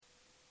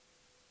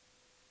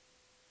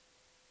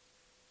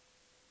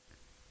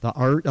The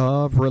Art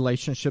of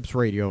Relationships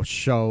radio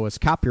show is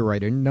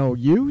copyrighted. No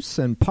use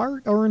in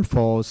part or in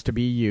full is to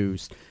be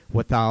used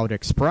without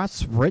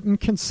express written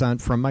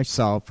consent from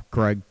myself,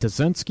 Greg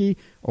Dazinski,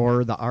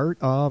 or the Art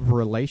of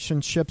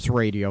Relationships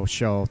radio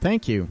show.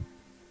 Thank you.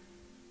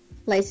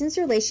 Licensed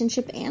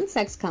relationship and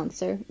sex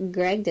counselor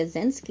Greg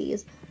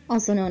Dazinski,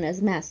 also known as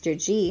Master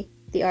G,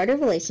 The Art of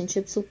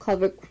Relationships will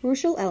cover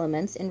crucial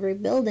elements in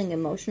rebuilding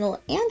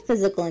emotional and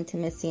physical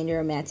intimacy in your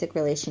romantic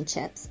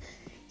relationships.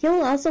 He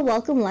will also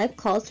welcome live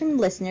calls from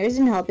listeners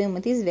and help him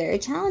with these very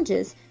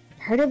challenges.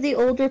 Heard of the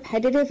old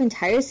repetitive and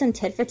tiresome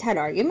tit-for-tat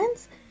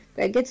arguments?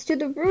 Greg gets to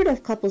the root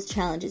of couples'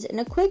 challenges in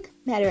a quick,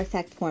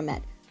 matter-of-fact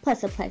format,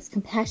 plus applies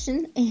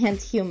compassion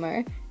and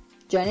humor.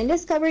 Join in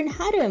discovering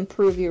how to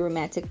improve your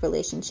romantic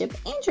relationship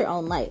and your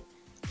own life.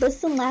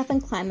 Listen, laugh,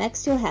 and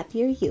climax to a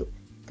happier you.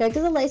 Greg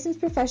is a licensed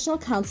professional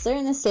counselor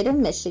in the state of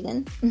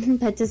Michigan,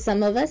 but to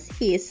some of us,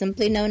 he is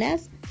simply known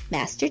as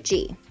Master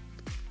G.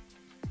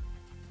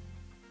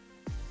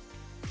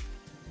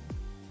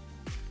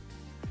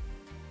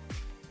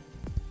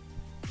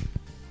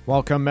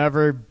 Welcome,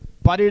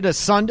 everybody, to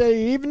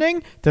Sunday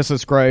evening. This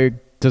is Greg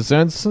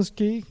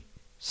Dazinski.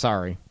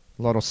 Sorry,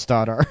 little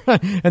stutter.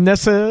 And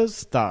this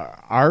is the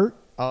Art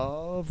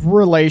of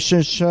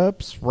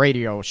Relationships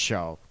radio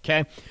show.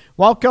 Okay,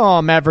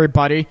 welcome,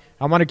 everybody.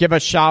 I want to give a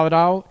shout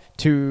out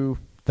to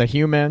the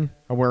Human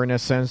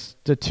Awareness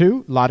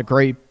Institute. A lot of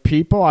great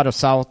people out of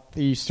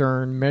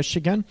southeastern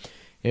Michigan.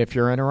 If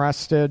you're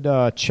interested,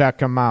 check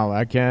them out.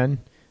 Again,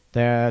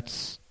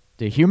 that's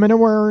the Human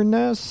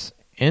Awareness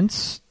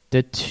Institute.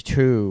 A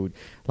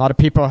lot of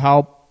people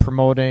help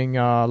promoting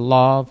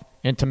love,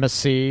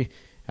 intimacy,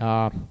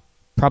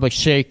 probably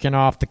shaking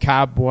off the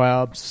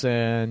cobwebs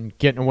and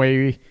getting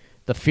away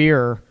the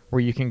fear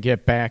where you can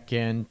get back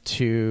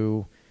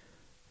into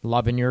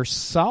loving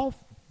yourself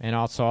and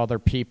also other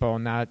people,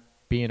 and not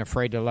being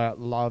afraid to let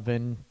love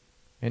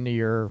into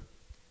your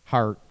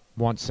heart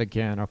once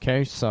again.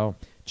 Okay, so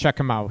check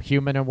them out.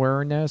 Human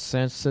Awareness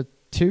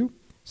Institute,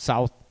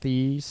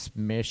 Southeast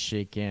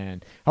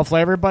Michigan.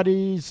 Hopefully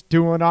everybody's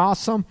doing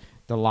awesome.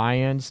 The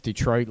Lions,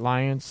 Detroit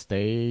Lions,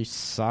 they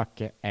suck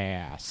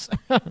ass.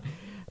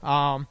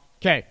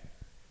 Okay,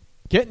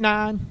 getting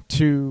on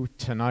to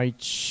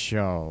tonight's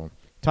show.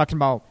 Talking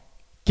about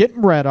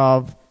getting rid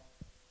of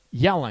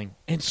yelling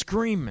and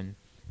screaming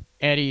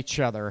at each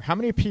other. How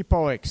many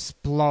people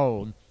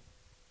explode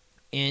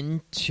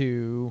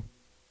into,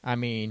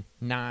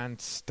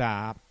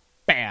 nonstop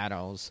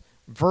battles,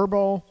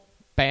 verbal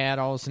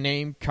battles,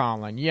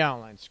 name-calling,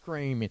 yelling,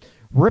 screaming,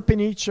 ripping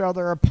each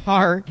other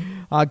apart,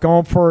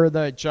 going for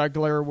the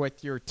jugular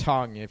with your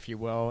tongue, if you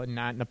will, and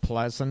not in a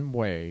pleasant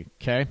way,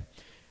 okay?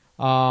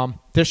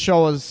 This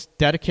show is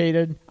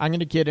dedicated. I'm going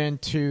to get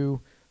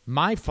into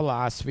my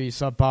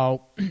philosophies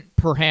about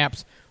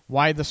perhaps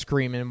why the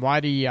screaming, why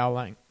the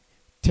yelling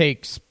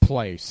takes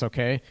place,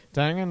 okay?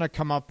 Then I'm going to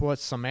come up with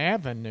some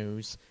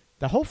avenues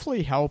that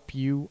hopefully help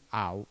you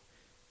out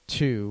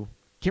to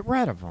get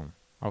rid of them,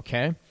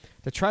 okay?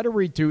 To try to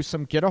reduce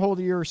them, get a hold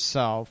of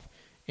yourself.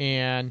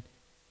 And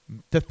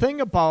the thing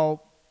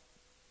about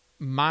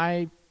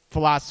my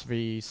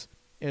philosophies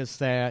is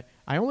that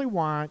I only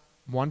want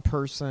one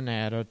person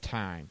at a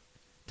time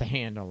to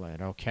handle it,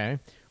 okay?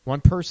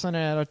 One person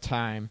at a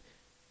time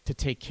to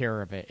take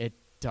care of it. It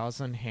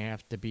doesn't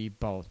have to be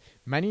both.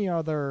 Many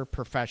other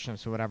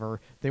professions or whatever,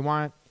 they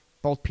want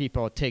both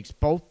people. It takes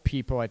both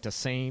people at the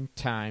same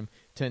time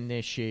to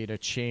initiate a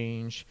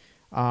change.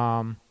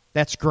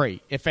 That's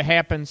great. If it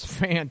happens,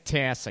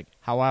 fantastic.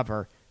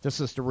 However, this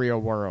is the real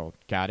world.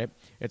 Got it?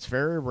 It's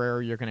very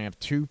rare you're going to have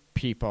two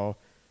people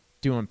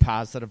doing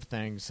positive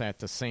things at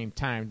the same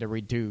time to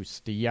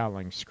reduce the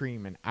yelling,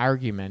 screaming,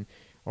 argument,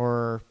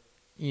 or,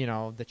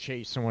 the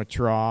chase and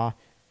withdraw,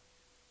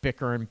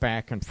 bickering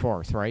back and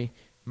forth, right?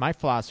 My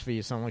philosophy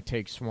is it only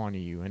takes one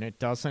of you, and it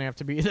doesn't have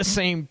to be the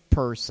same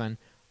person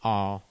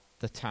all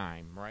the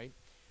time, right?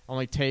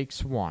 Only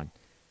takes one.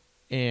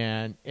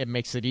 And it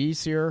makes it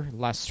easier,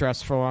 less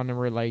stressful on the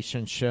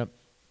relationship.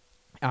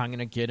 I'm going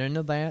to get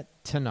into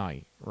that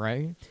tonight,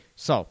 right?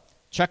 So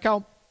check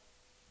out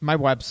my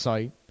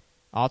website,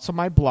 also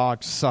my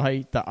blog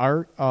site, the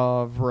Art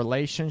of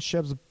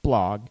Relationships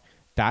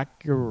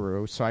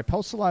blog.guru. So I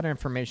post a lot of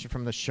information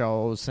from the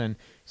shows and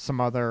some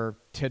other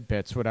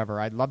tidbits,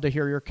 whatever. I'd love to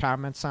hear your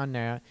comments on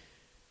that.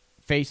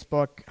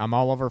 Facebook, I'm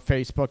all over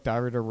Facebook, the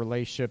Art of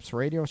Relationships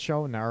radio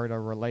show, and the Art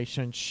of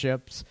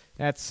Relationships.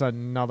 That's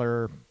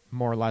another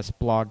more or less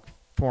blog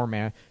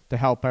format to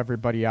help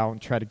everybody out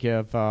and try to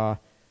give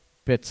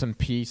bits and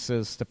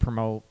pieces to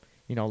promote,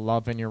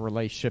 love in your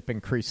relationship,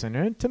 increasing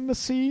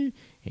intimacy,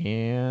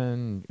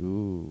 and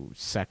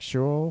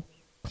sexual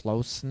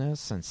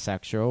closeness and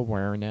sexual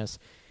awareness,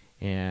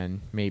 and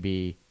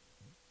maybe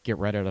get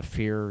rid of the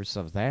fears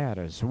of that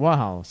as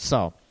well.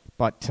 So,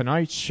 but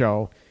tonight's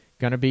show,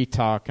 going to be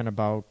talking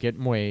about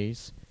getting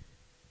ways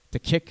to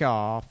kick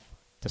off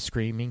the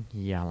screaming,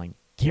 yelling.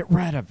 Get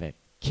rid of it.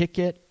 Kick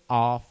it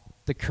off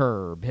the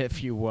curb,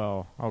 if you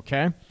will,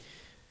 okay?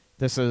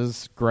 This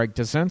is Greg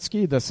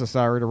Dazinski. This is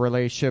our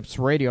Relationships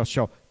Radio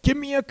Show. Give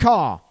me a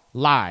call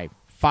live,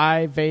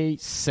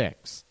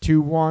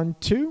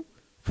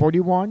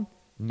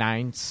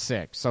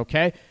 586-212-4196,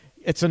 okay?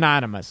 It's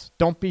anonymous.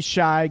 Don't be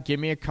shy. Give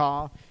me a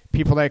call.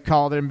 People that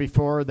called in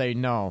before, they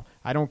know.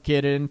 I don't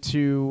get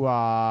into,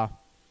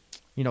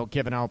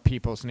 giving out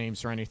people's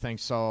names or anything.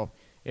 So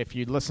if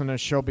you listen to the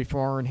show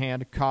before and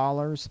had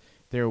callers,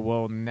 there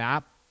will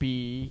not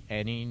be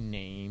any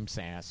names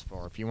asked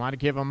for. If you want to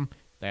give them,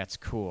 that's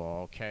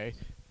cool, okay?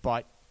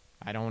 But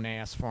I don't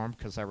ask for them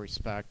because I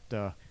respect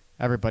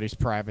everybody's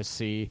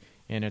privacy,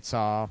 and it's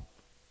all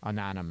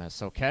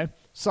anonymous, okay?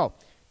 So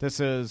this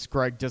is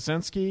Greg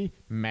Dazinski,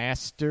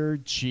 Master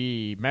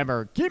G.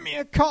 Remember, give me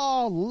a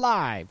call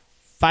live,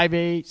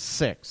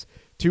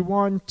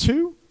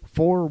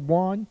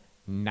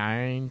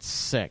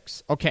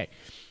 586-212-4196. Okay,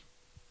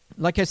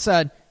 like I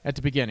said at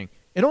the beginning,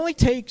 it only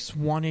takes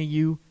one of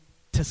you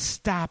to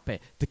stop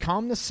it, to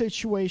calm the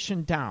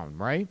situation down,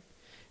 right?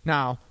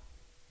 Now,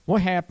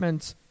 what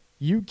happens?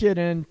 You get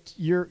in,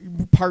 your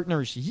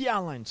partner's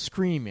yelling,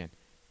 screaming,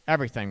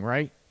 everything,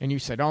 right? And you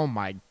said, oh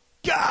my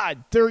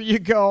God, there you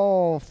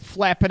go,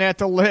 flapping at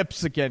the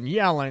lips again,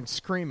 yelling,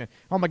 screaming.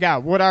 Oh my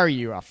God, what are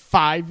you, a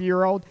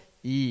 5-year-old?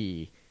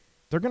 They're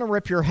going to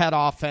rip your head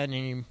off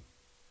any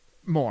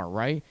more,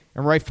 right?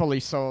 And rightfully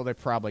so, they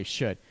probably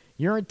should.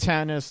 Your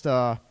intent is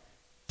to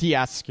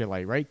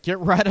de-escalate, right? Get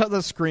rid of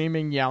the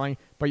screaming, yelling,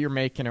 but you're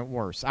making it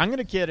worse. I'm going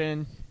to get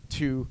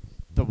into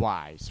the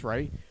whys,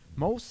 right?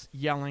 Most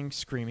yelling,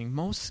 screaming,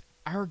 most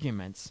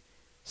arguments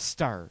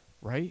start,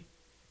 right?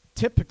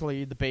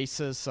 Typically, the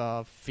basis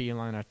of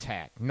feeling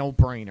attacked.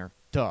 No-brainer.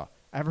 Duh.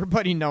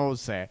 Everybody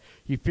knows that.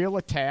 You feel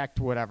attacked,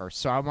 whatever.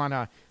 So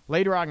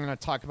later on, I'm going to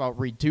talk about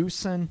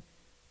reducing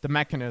the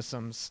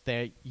mechanisms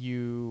that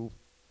you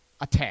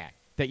attack,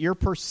 that your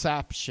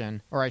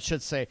perception, or I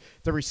should say,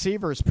 the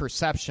receiver's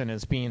perception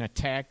is being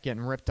attacked,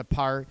 getting ripped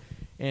apart,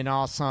 and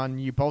all of a sudden,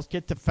 you both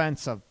get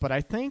defensive. But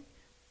I think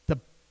the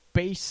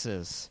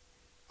basis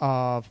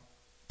of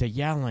the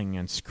yelling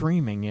and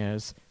screaming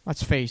is,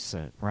 let's face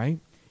it, right?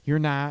 You're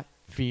not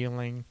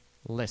feeling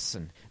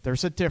listened.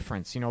 There's a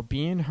difference,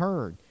 being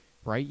heard,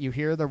 right? You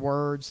hear the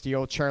words, the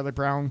old Charlie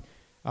Brown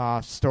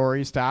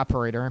stories, the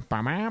operator,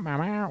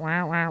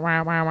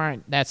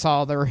 that's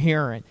all they're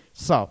hearing.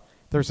 So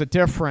there's a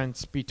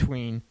difference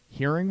between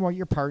hearing what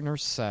your partner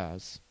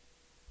says,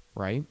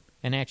 right,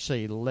 and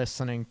actually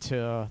listening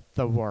to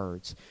the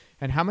words.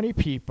 And how many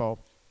people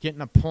get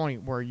in a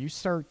point where you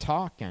start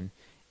talking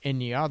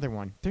and the other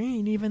one, they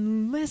ain't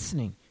even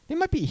listening. They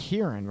might be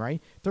hearing, right?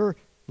 They're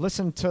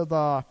listening to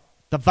the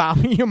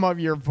volume of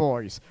your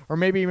voice, or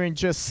maybe even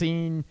just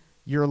seeing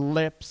your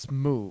lips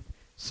move.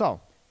 So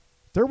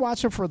they're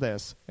watching for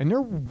this, and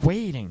they're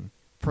waiting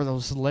for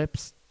those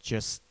lips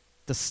just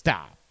to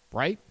stop,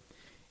 right?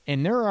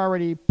 And they're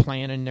already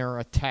planning their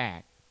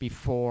attack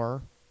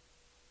before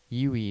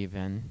you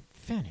even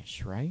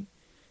finish, right?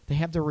 They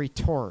have the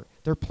retort.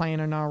 They're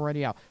planning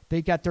already out.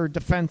 They got their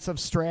defensive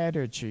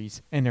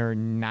strategies, and they're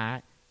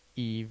not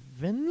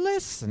even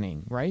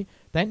listening, right?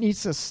 That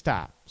needs to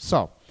stop.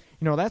 So,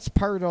 that's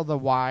part of the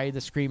why,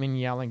 the screaming,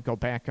 yelling, go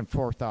back and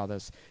forth, all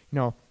this.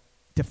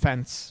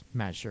 Defense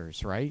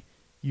measures, right?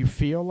 You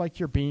feel like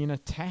you're being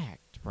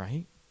attacked,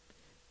 right?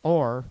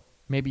 Or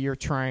maybe you're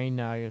trying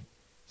to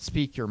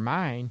speak your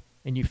mind,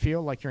 and you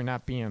feel like you're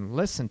not being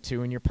listened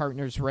to, and your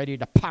partner's ready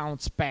to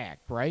pounce back,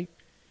 right?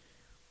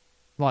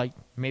 Like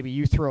maybe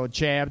you throw a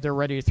jab, they're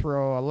ready to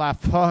throw a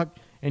left hook,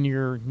 and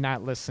you're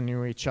not listening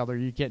to each other.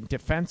 You get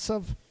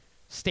defensive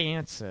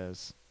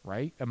stances,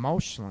 right,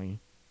 emotionally,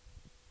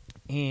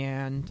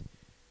 and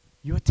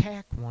you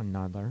attack one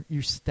another.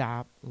 You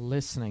stop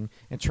listening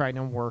and try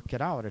to work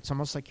it out. It's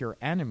almost like you're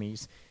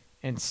enemies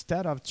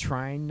instead of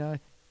trying to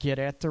get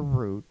at the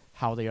root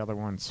how the other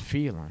one's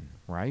feeling,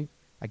 right?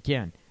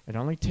 Again, it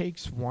only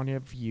takes one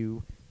of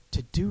you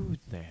to do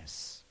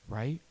this,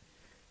 right?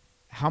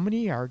 How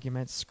many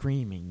arguments,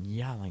 screaming,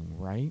 yelling,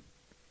 right,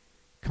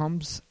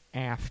 comes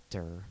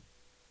after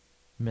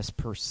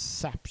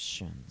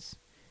misperceptions?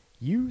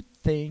 You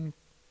think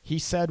he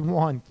said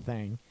one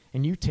thing,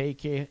 and you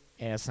take it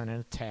as an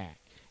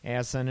attack,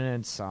 as an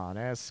insult,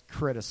 as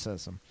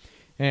criticism.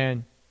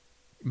 And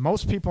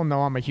most people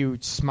know I'm a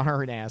huge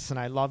smart ass, and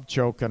I love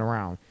joking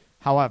around.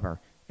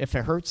 However, if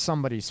it hurts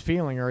somebody's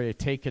feeling or they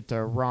take it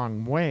the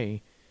wrong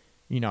way,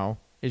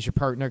 is your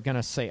partner going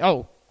to say,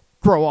 oh,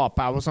 grow up,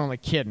 I was only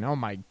kidding. Oh,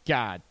 my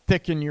God,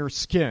 thicken your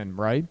skin,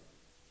 right?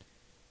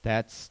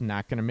 That's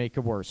not going to make it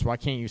worse. Why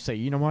can't you say,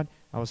 you know what,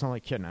 I was only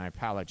kidding. I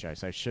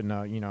apologize. I shouldn't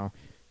have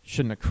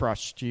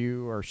crushed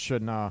you, or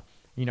shouldn't have,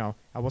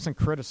 I wasn't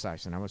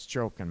criticizing. I was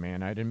joking,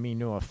 man. I didn't mean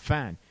to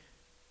offend.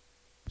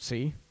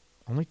 See,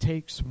 only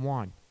takes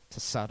one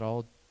to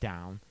settle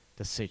down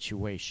the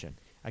situation.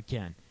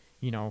 Again,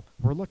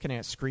 we're looking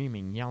at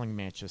screaming, yelling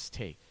matches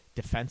take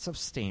defensive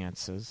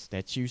stances.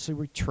 That's usually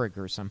what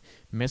triggers them.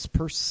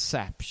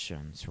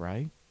 Misperceptions,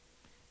 right?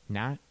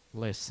 Not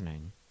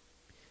listening.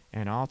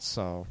 And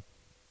also,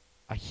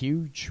 a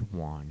huge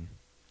one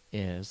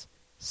is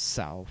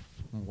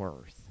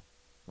self-worth.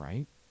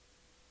 right?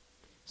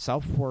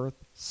 Self-worth,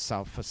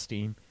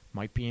 self-esteem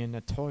might be in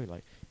the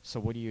toilet. So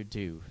what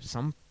do?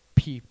 Some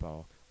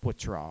people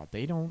withdraw.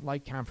 They don't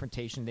like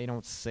confrontation. They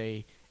don't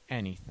say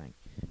anything.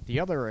 The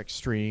other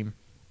extreme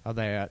of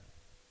that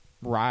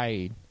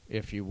ride,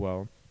 if you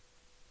will,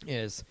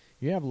 is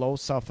you have low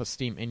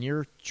self-esteem and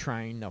you're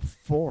trying to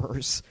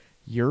force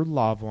your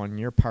loved one,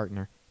 your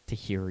partner, to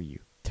hear you,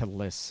 to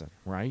listen,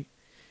 right?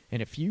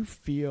 And if you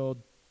feel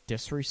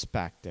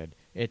disrespected,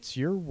 it's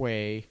your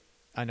way,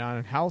 an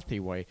unhealthy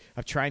way,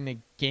 of trying to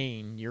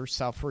gain your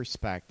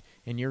self-respect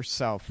and your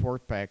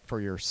self-worth back for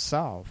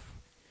yourself.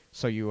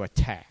 So you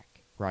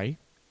attack, right?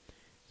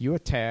 You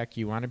attack,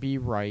 you want to be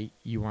right,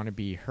 you want to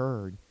be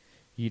heard.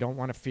 You don't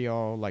want to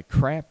feel like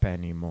crap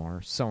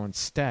anymore. So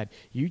instead,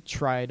 you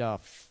try to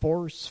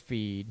force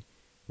feed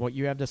what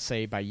you have to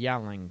say by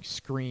yelling,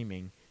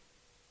 screaming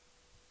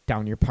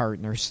down your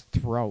partner's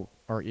throat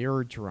or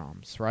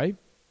eardrums, right?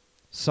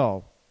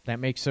 So that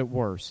makes it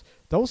worse.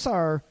 Those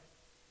are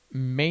the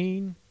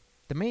main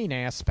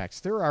aspects.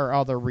 There are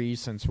other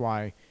reasons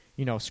why,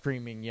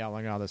 screaming,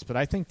 yelling, all this, but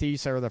I think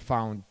these are the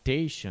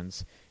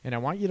foundations. And I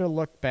want you to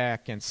look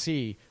back and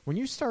see, when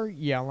you start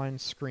yelling,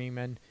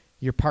 screaming,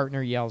 your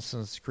partner yells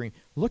and screams,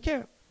 look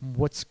at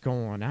what's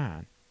going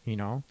on,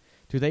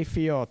 Do they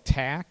feel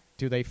attacked?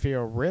 Do they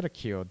feel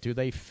ridiculed? Do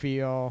they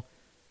feel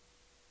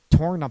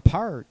torn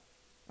apart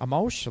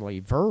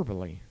emotionally,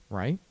 verbally,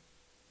 right?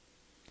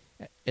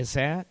 Is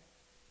that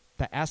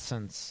the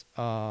essence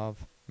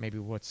of maybe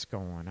what's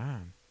going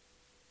on?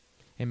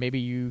 And maybe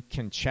you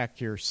can check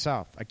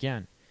yourself.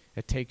 Again,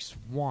 it takes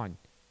one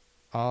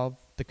of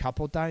the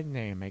couple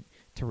dynamic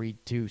to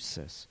reduce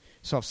this.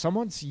 So if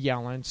someone's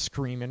yelling,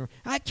 screaming,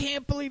 I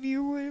can't believe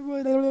you,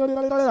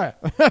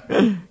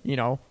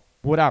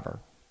 whatever.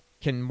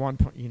 Can one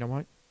point, you know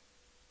what?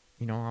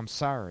 I'm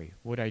sorry.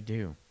 What'd I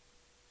do?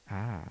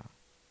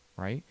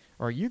 Right?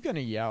 Or are you going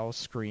to yell,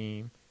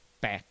 scream,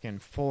 back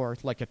and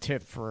forth like a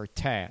tit for a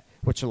tat,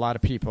 which a lot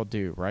of people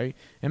do, right?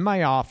 In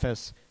my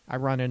office, I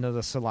run into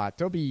this a lot.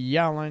 They'll be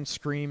yelling,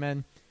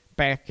 screaming,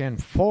 back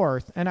and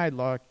forth, and I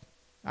look.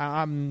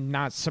 I'm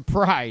not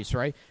surprised,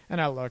 right?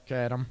 And I look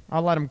at them.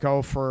 I'll let them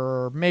go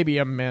for maybe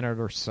a minute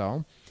or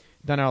so.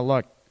 Then I'll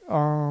look.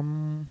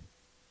 Are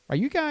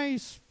you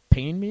guys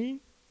paying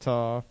me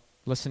to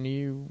listen to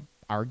you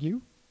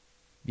argue,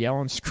 yell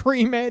and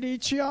scream at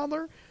each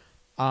other?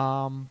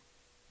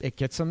 It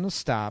gets them to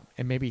stop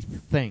and maybe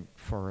think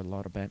for a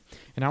little bit.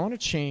 And I want to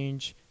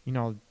change,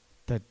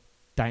 the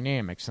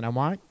dynamics. And I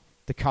want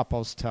the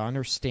couples to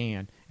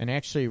understand and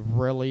actually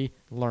really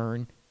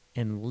learn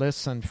and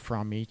listen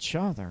from each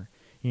other.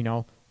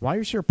 Why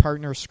is your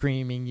partner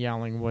screaming,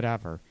 yelling,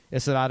 whatever?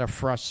 Is it out of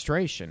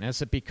frustration?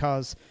 Is it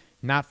because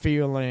not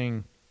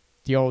feeling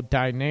the old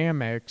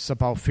dynamics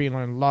about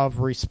feeling loved,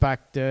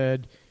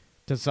 respected,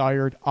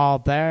 desired, all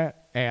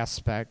that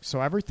aspect? So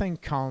everything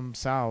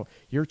comes out.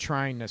 You're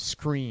trying to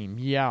scream,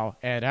 yell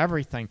at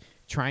everything,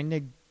 trying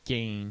to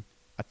gain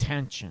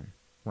attention,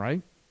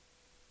 right?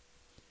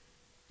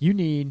 You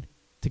need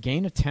to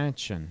gain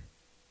attention.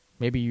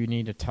 Maybe you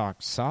need to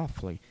talk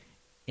softly.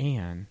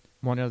 And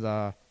one of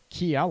the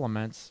key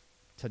elements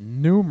to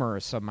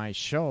numerous of my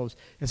shows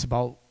is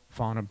about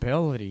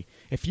vulnerability.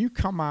 If you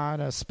come out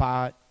a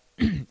spot,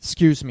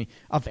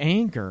 of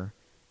anger,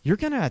 you're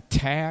going to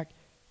attack,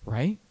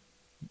 right?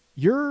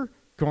 You're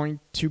going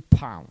to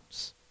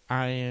pounce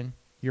on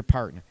your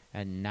partner,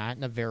 and not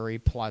in a very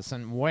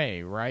pleasant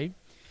way, right?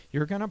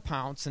 You're going to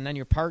pounce, and then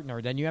your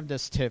partner, then you have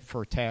this tit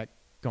for tat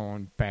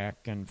going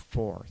back and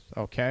forth,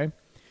 okay?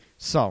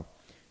 So,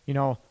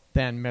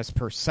 then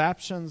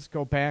misperceptions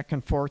go back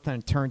and forth,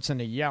 and it turns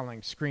into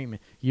yelling, screaming.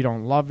 You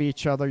don't love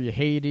each other. You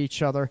hate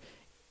each other.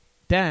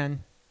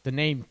 Then the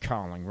name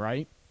calling,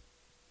 right?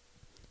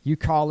 You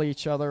call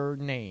each other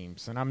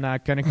names, and I'm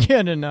not going to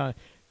get into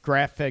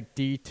graphic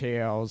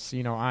details,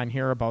 on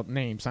here about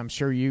names. I'm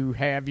sure you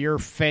have your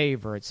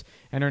favorites,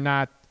 and they're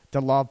not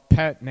the love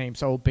pet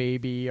names. Oh,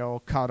 baby. Oh,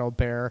 cuddle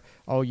bear.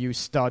 Oh, you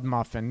stud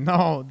muffin.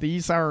 No,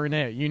 these aren't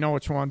it. You know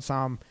which ones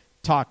I'm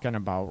talking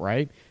about,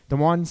 right? The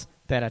ones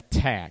that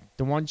attack,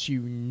 the ones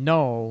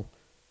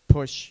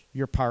push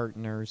your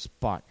partner's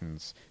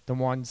buttons, the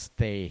ones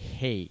they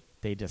hate,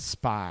 they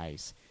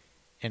despise.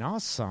 And all of a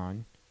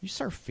sudden, you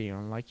start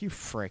feeling like you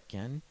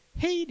frickin'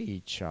 hate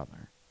each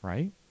other,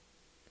 right?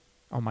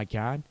 Oh my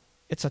God,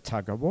 it's a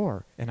tug of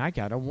war, and I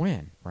gotta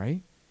win,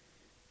 right?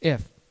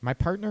 If my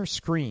partner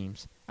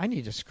screams, I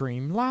need to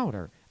scream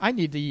louder. I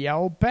need to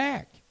yell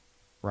back,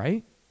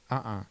 right?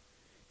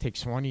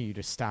 Takes one of you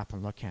to stop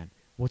and look at,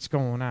 what's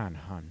going on,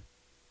 hun?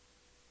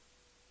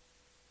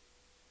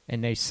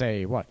 And they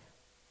say, what?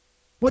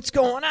 What's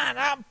going on?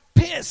 I'm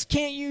pissed.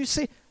 Can't you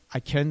see? I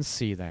can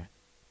see that.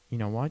 You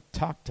know what?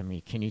 Talk to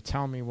me. Can you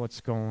tell me what's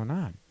going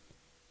on?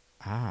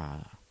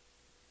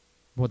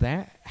 Will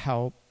that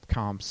help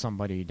calm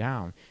somebody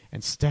down?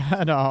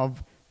 Instead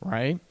of,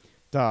 right,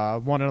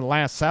 one of the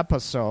last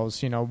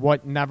episodes,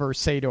 what never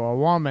say to a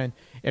woman,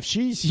 if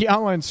she's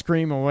yelling,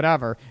 screaming,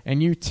 whatever,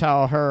 and you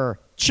tell her,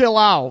 chill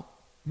out,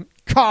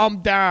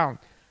 calm down,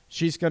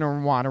 she's going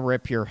to want to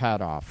rip your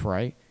head off,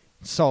 right?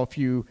 So if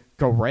you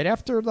go right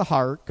after the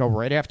heart, go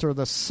right after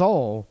the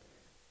soul,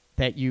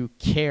 that you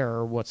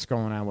care what's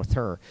going on with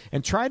her.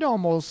 And try to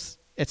almost,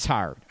 it's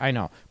hard, I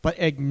know, but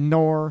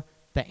ignore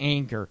the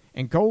anger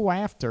and go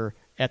after,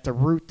 at the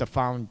root, the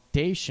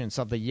foundations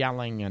of the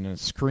yelling and the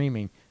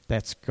screaming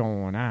that's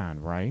going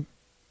on, right?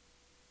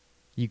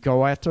 You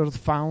go after the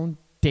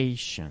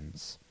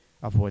foundations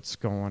of what's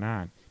going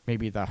on.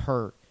 Maybe the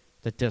hurt,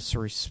 the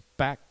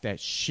disrespect that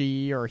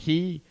she or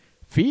he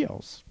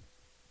feels.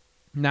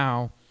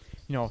 Now,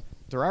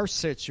 there are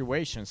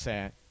situations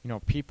that,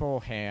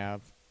 people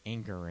have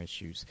anger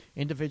issues.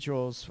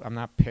 Individuals, I'm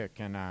not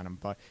picking on them,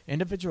 but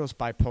individuals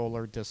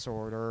bipolar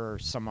disorder or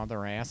some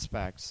other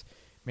aspects,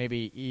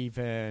 maybe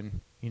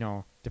even,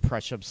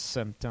 depressive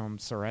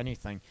symptoms or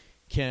anything,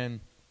 can,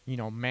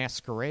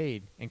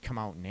 masquerade and come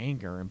out in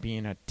anger and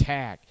being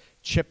attacked,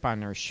 chip on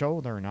their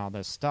shoulder and all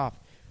this stuff.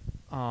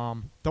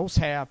 Those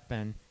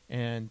happen,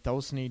 and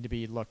those need to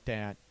be looked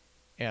at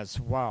as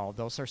well.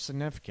 Those are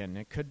significant.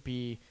 It could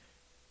be,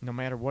 no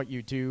matter what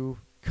you do,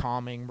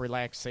 calming,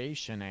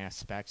 relaxation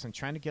aspects, and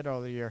trying to get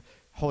hold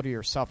of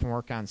yourself and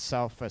work on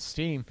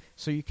self-esteem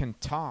so you can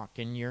talk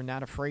and you're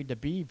not afraid to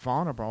be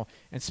vulnerable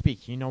and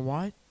speak. You know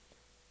what?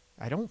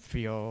 I don't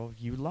feel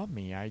you love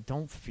me. I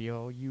don't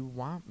feel you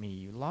want me.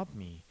 You love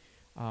me.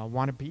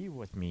 Want to be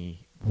with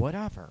me.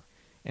 Whatever.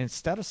 And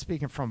instead of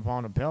speaking from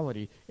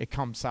vulnerability, it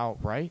comes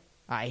out, right?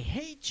 I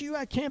hate you.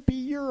 I can't be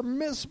your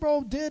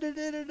miserable.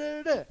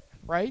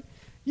 Right?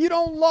 You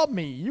don't love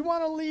me. You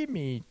want to leave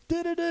me.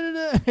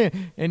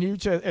 And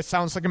it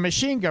sounds like a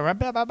machine gun.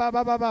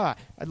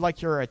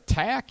 Like you're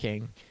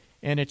attacking.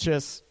 And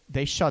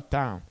they shut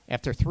down.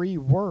 After 3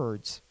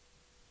 words,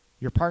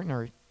 your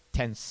partner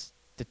tends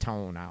to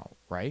tone out,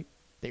 right?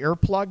 The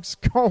earplugs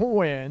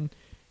go in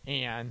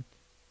and,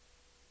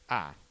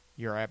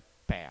 you're at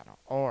battle.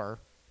 Or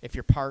if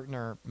your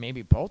partner,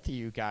 maybe both of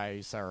you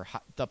guys are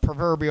the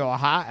proverbial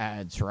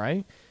hotheads,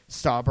 right?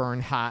 Stubborn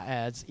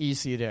hotheads,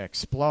 easy to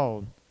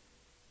explode.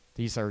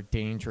 These are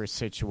dangerous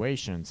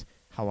situations.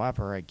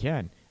 However,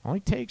 again, it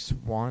only takes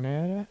one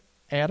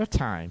at a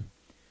time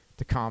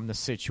to calm the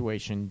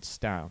situations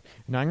down.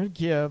 And I'm going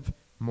to give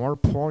more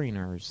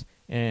pointers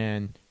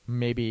and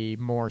maybe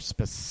more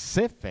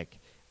specific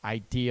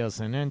ideas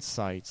and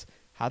insights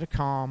how to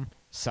calm,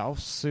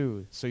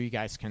 self-soothe, so you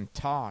guys can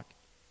talk,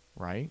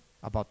 right,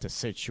 about the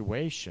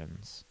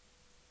situations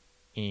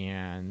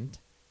and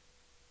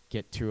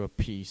get to a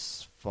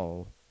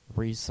peaceful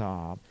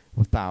resolve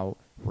without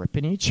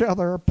ripping each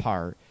other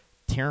apart,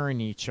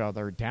 tearing each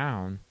other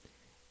down,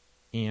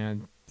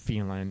 and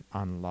feeling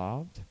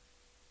unloved,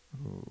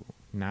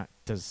 not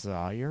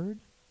desired,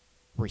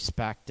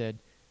 respected,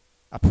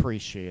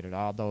 appreciated,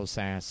 all those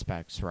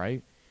aspects,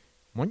 right?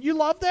 Wouldn't you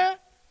love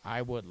that?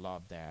 I would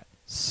love that.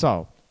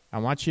 So, I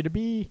want you to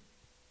be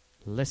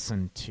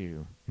listened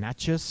to, not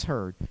just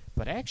heard,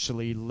 but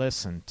actually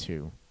listened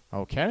to,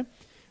 okay?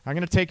 I'm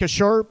going to take a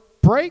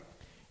short break,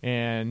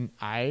 and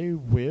I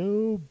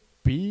will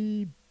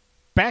be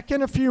back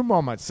in a few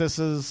moments. This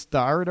is the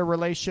Art of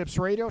Relationships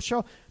radio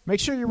show. Make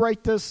sure you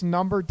write this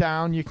number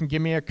down. You can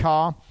give me a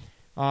call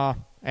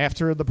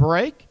after the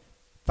break,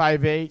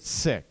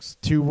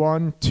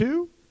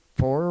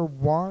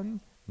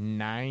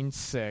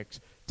 586-212-4196.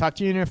 Talk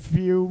to you in a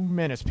few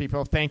minutes,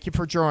 people. Thank you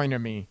for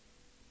joining me.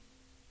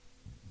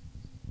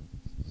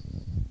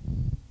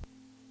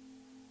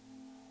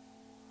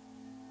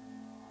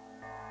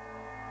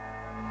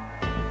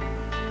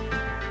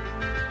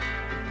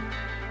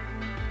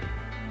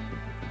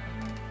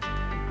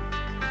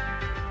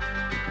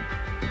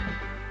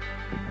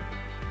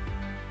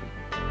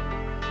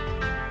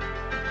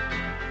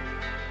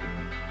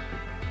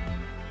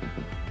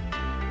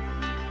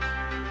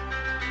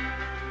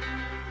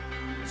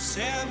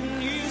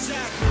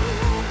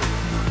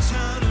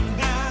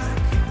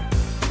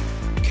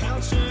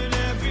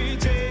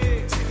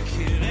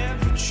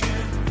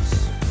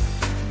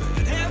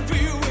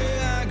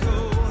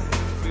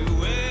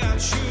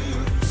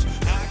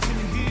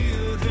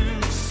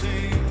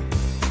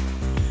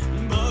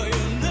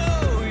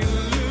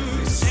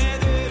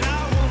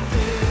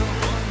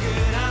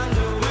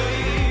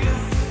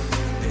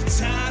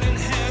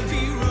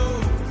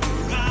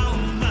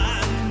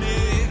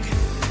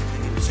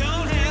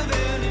 Don't have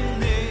any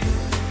name.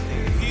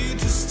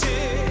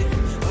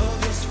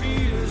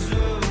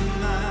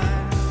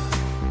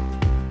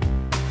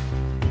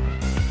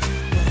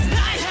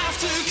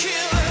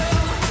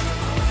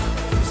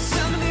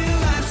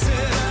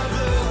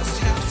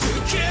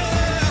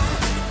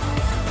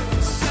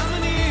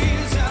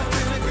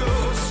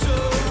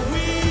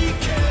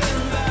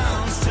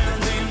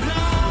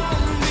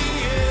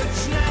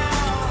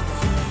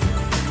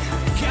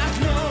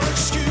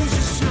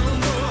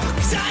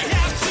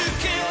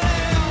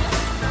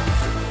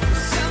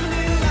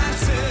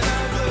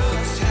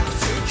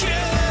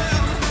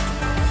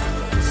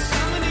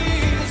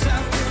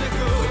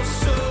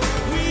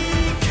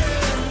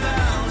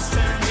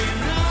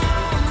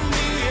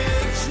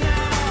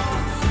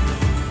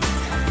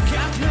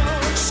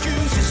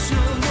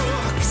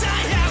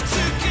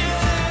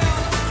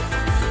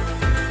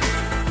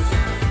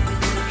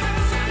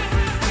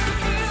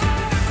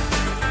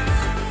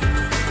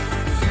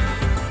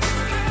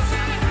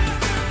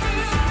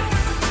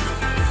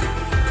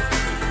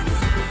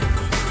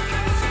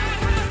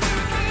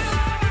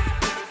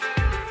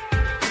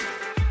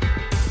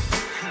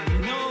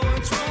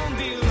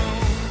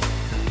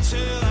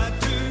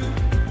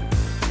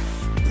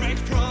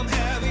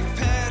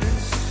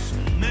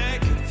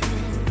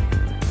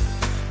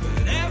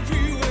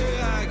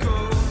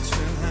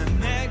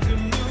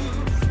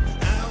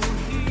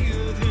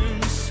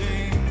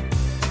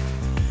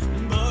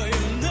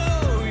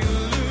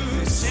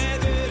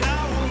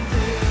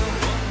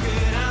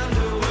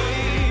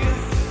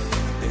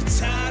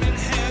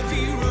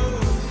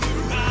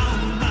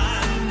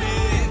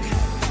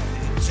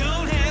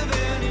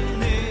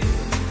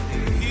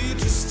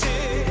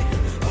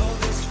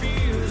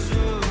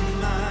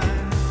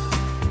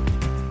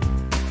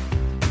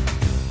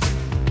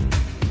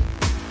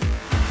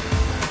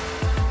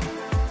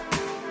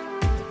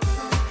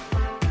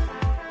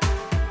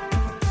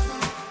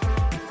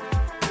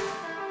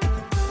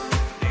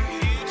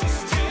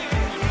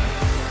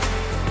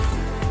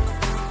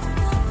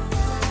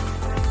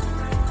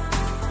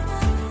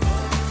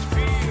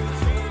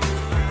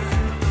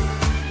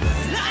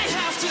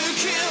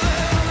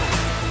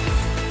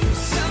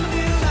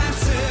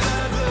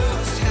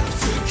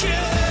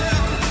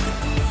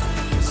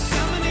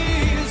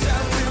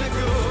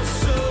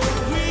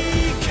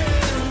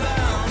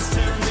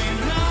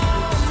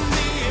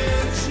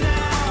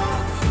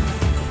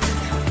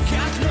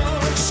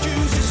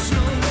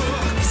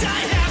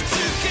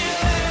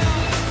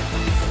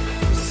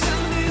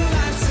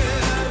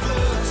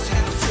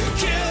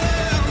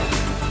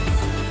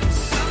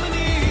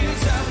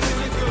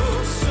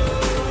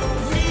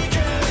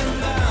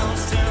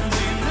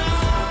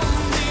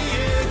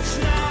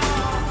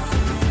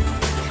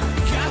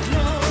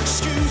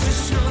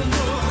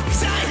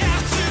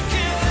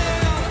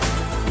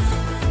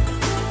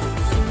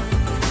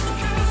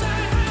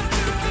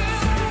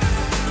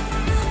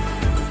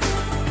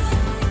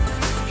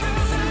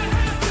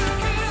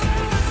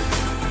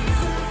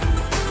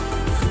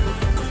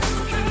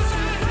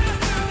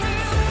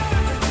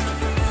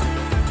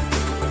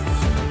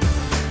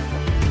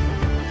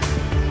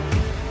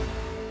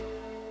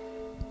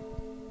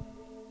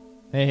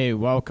 Hey,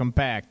 welcome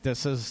back.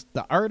 This is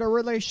the Art of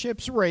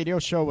Relationships radio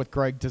show with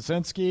Greg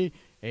Dazinski,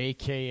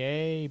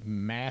 a.k.a.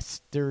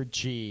 Master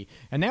G.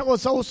 And that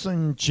was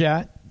Ocean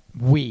Jet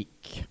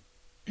Week,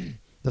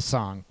 the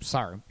song.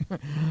 Sorry.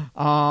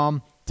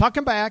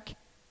 Talking back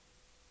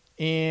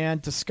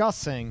and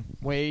discussing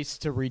ways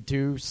to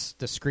reduce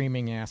the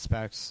screaming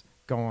aspects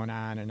going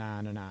on and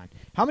on and on.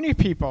 How many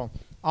people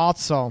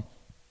also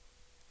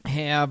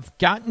have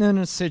gotten in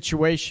a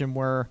situation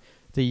where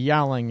the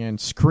yelling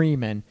and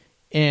screaming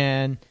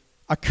and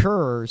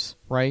occurs,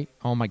 right?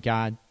 Oh my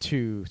God,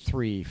 2,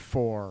 3,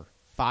 4,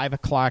 5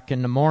 o'clock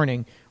in the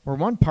morning, where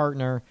one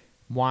partner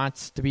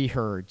wants to be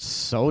heard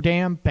so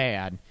damn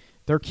bad,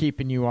 they're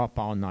keeping you up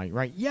all night,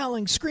 right?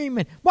 Yelling,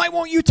 screaming, why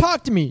won't you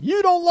talk to me?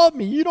 You don't love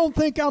me. You don't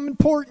think I'm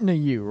important to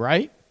you,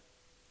 right?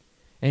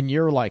 And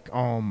you're like,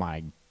 oh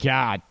my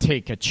God,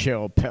 take a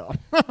chill pill.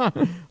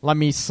 Let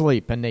me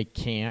sleep. And they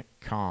can't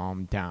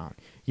calm down.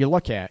 You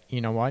look at,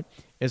 you know what?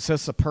 Is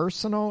this a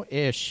personal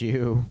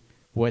issue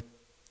with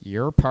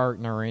your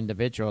partner or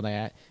individual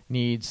that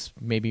needs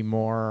maybe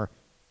more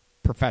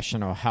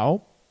professional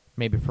help,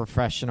 maybe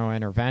professional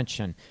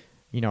intervention?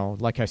 You know,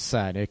 like I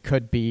said, it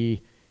could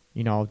be,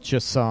 you know,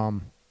 just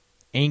some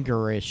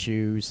anger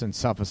issues and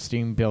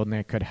self-esteem building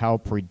that could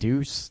help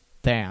reduce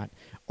that.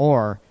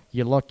 Or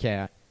you look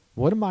at,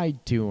 what am I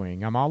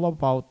doing? I'm all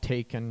about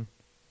taking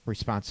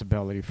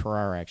responsibility for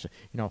our action.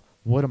 You know,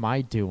 what am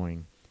I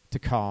doing to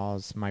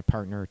cause my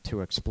partner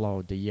to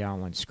explode, to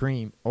yell and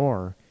scream?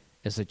 Or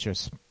is it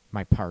just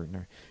my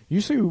partner?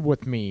 Usually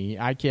with me,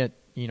 I get,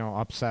 you know,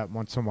 upset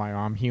once in a while.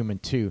 I'm human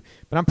too,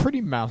 but I'm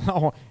pretty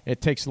mellow. It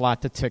takes a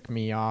lot to tick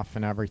me off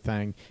and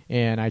everything.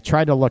 And I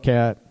try to look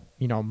at,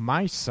 you know,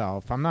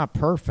 myself. I'm not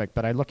perfect,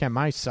 but I look at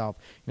myself.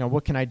 You know,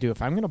 what can I do?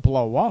 If I'm going to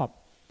blow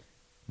up,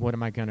 what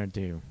am I going to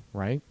do,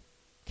 right?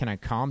 Can I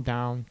calm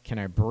down? Can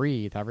I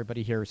breathe?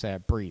 Everybody hears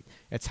that, breathe.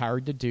 It's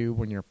hard to do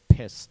when you're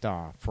pissed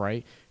off,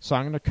 right? So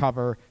I'm going to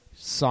cover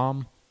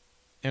some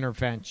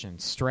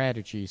interventions,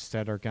 strategies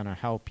that are going to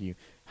help you.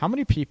 How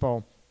many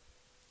people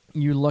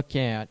you look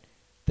at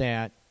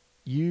that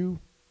you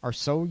are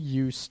so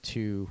used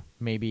to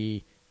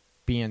maybe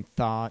being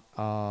thought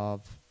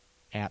of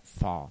at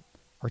fault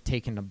or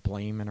taking the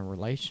blame in a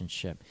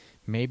relationship?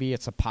 Maybe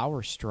it's a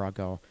power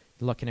struggle.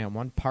 You're looking at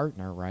one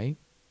partner, right?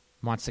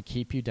 Wants to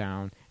keep you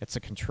down. It's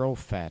a control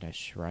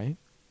fetish, right?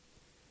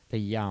 They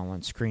yell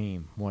and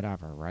scream,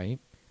 whatever, right?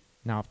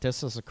 Now, if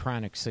this is a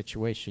chronic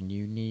situation,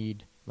 you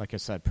need, like I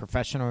said,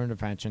 professional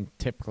intervention,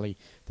 typically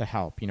to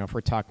help. You know, if we're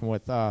talking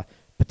with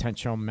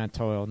potential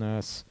mental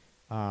illness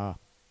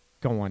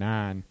going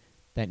on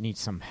that needs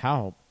some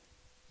help,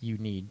 you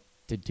need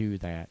to do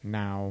that.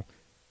 Now,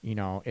 you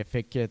know, if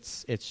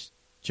it's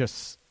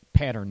just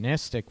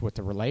patternistic with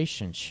the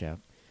relationship,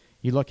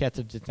 you look at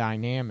the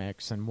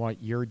dynamics and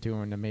what you're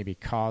doing to maybe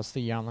cause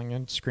the yelling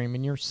and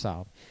screaming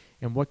yourself.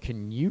 And what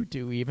can you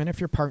do, even if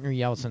your partner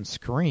yells and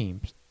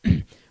screams,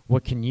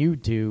 what can you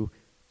do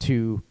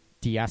to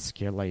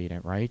de-escalate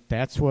it, right?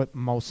 That's what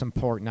most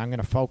important. I'm going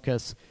to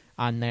focus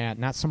on that,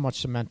 not so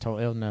much the mental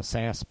illness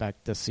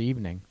aspect this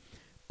evening,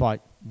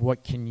 but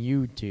what can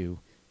you do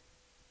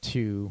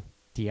to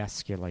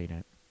de-escalate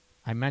it?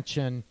 I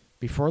mentioned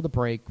before the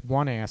break,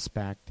 one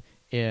aspect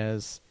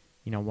is,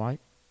 you know what?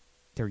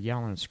 They're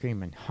yelling and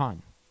screaming,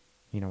 hun,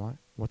 you know what?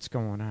 What's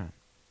going on?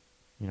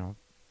 You know,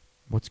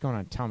 what's going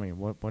on? Tell me,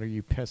 what are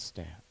you pissed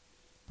at?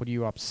 What are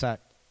you upset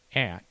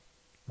at,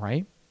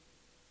 right?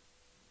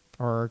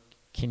 Or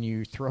can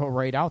you throw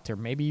right out there?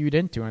 Maybe you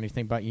didn't do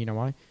anything, but you know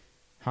what?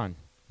 Hun,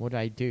 what did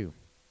I do?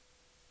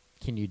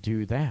 Can you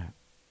do that?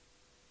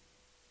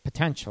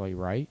 Potentially,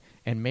 right?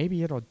 And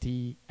maybe it'll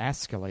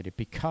de-escalate it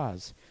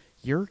because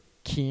you're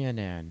keying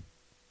in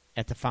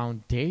at the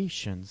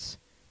foundations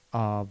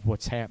of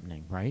what's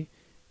happening, right?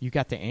 You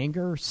got the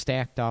anger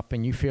stacked up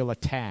and you feel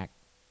attacked,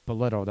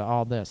 belittled,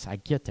 all this. I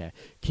get that.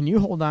 Can you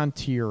hold on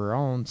to your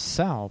own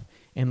self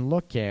and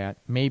look at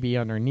maybe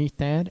underneath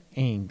that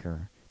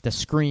anger, the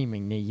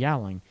screaming, the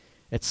yelling,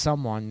 it's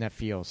someone that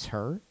feels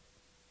hurt,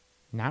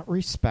 not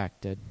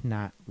respected,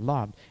 not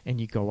loved,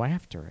 and you go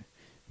after it.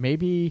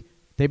 Maybe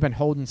they've been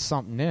holding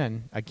something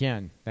in.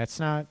 Again, that's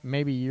not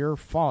maybe your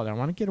fault. I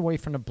want to get away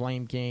from the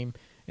blame game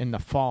and the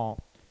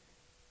fault,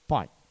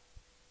 but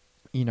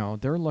you know,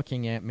 they're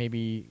looking at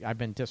maybe I've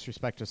been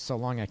disrespected so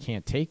long I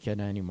can't take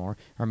it anymore.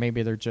 Or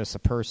maybe they're just a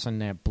person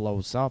that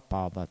blows up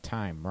all the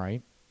time,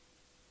 right?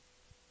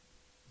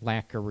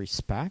 Lack of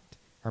respect,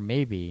 or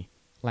maybe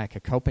lack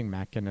of coping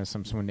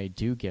mechanisms when they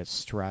do get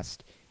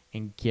stressed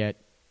and get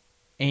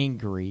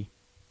angry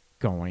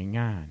going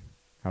on,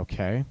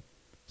 okay?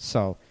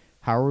 So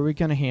how are we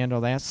going to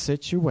handle that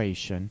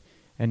situation?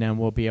 And then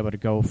we'll be able to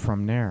go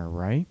from there,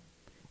 right?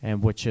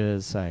 And which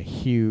is a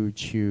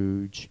huge,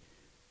 huge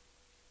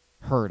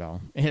hurdle,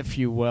 if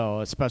you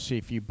will, especially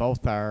if you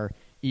both are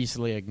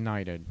easily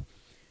ignited.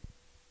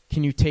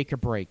 Can you take a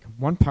break?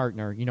 One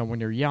partner, you know, when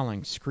they're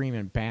yelling,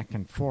 screaming back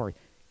and forth,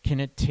 can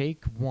it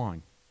take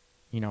one?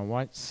 You know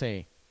what?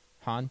 Say,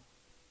 hon,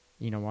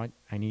 you know what?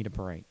 I need a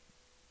break.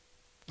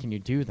 Can you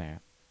do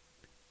that?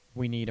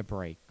 We need a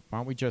break. Why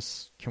don't we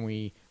can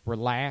we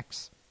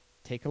relax,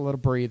 take a little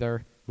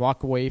breather,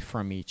 walk away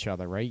from each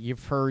other, right?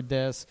 You've heard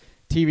this,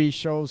 TV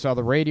shows,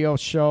 other radio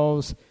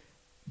shows,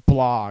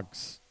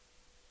 blogs,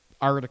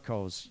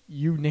 articles,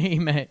 you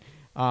name it,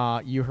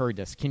 you heard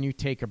this. Can you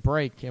take a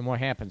break? And what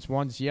happens?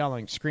 One's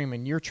yelling,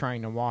 screaming, you're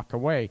trying to walk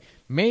away.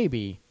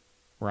 Maybe,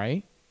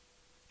 right?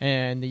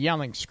 And the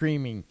yelling,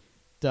 screaming,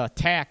 the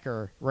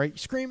attacker, right?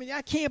 Screaming,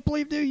 I can't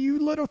believe you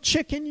little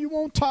chicken, you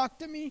won't talk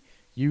to me.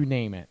 You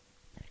name it,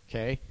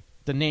 okay?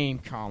 The name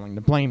calling,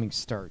 the blaming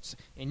starts.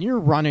 And you're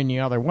running the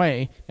other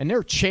way, and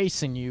they're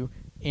chasing you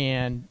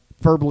and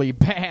verbally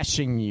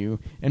bashing you,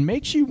 and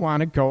makes you want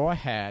to go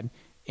ahead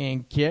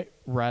and get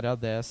rid of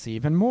this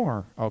even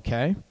more,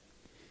 okay?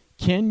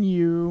 Can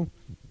you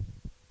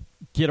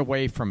get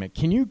away from it?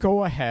 Can you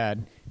go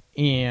ahead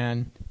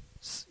and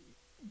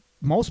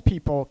most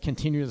people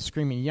continue to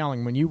scream and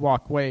yelling when you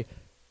walk away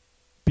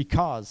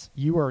because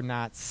you are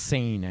not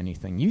saying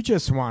anything. You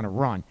just want to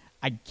run.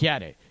 I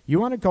get it. You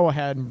want to go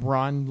ahead and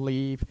run,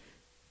 leave,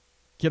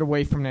 get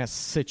away from that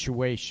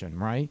situation,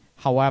 right?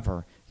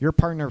 However, your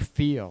partner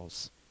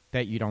feels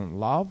that you don't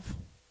love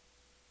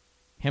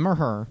him or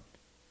her,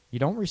 you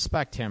don't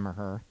respect him or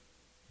her,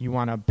 you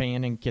want to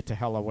abandon, get the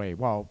hell away.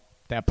 Well,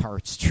 that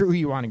part's true.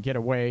 You want to get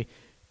away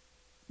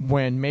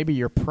when maybe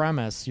your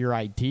premise, your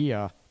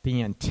idea,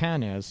 the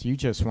intent is you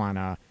just want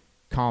to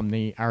calm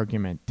the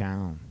argument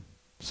down.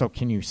 So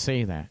can you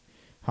say that?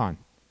 Hon,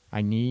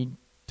 I need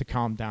to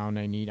calm down.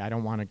 I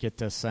don't want to get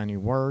this any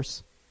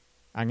worse.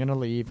 I'm going to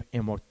leave,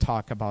 and we'll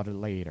talk about it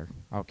later,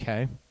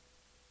 okay?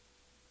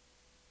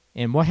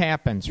 And what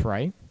happens,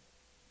 right?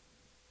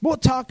 We'll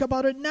talk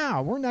about it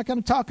now. We're not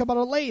going to talk about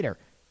it later.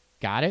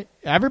 Got it?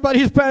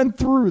 Everybody's been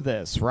through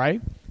this,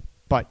 right?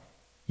 But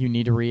you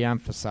need to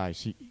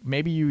reemphasize.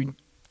 Maybe you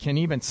can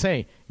even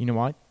say, you know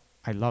what?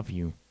 I love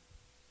you.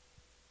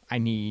 I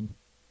need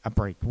a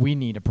break. We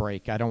need a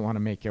break. I don't want to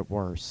make it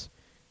worse.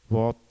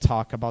 We'll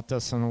talk about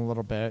this in a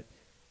little bit.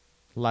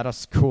 Let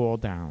us cool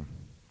down,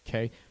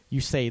 okay?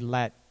 You say,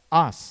 let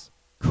us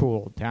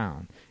cool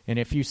down. And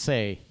if you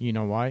say, you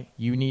know what?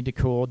 You need to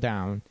cool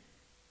down.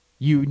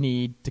 You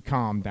need to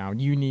calm down.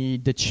 You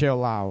need to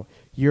chill out.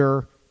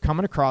 You're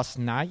coming across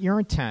not your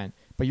intent,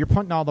 but you're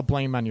putting all the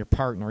blame on your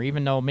partner,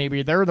 even though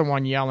maybe they're the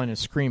one yelling and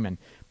screaming.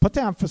 Put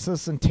the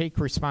emphasis and take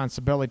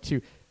responsibility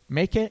to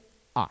make it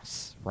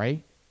us,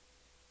 right?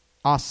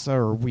 Us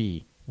or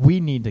we. We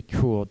need to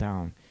cool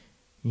down.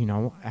 You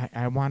know,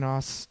 I want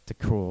us to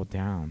cool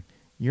down.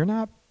 You're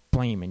not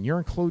blaming. You're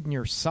including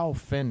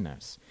yourself in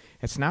this.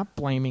 It's not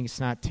blaming.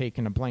 It's not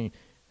taking the blame.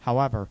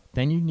 However,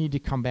 then you need to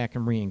come back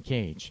and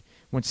re-engage.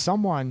 When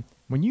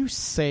you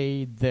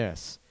say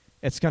this,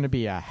 it's going to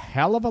be a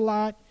hell of a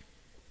lot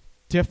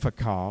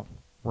difficult,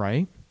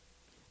 right?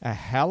 A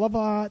hell of a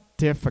lot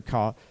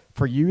difficult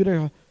for you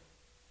to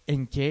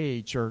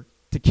engage or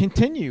to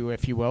continue,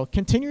 if you will,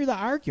 continue the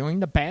arguing,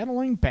 the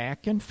battling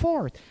back and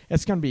forth.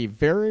 It's going to be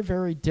very,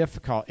 very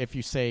difficult if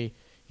you say,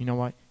 you know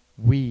what,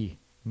 we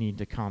need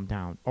to calm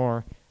down.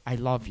 Or, I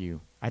love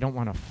you. I don't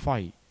want to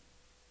fight.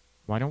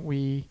 Why don't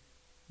we,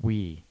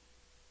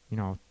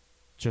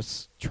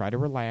 just try to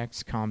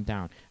relax, calm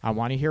down. I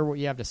want to hear what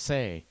you have to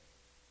say,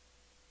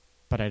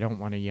 but I don't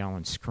want to yell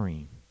and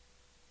scream.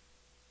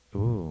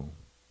 Ooh,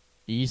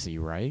 easy,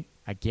 right?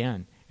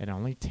 Again, it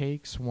only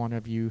takes one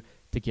of you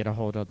to get a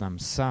hold of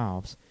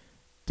themselves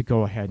to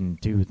go ahead and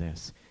do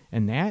this.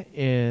 And that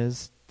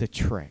is the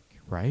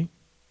trick, right?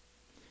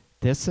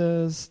 This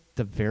is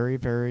the very,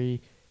 very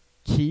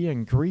key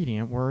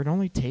ingredient where it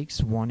only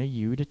takes one of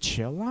you to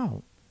chill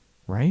out,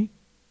 right?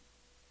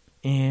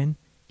 And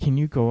can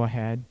you go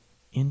ahead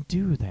and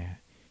do that?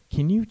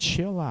 Can you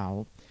chill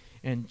out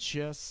and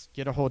just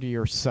get a hold of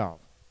yourself?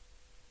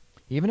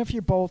 Even if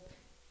you both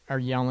are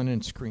yelling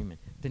and screaming,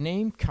 the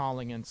name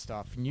calling and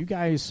stuff, and you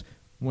guys,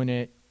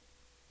 when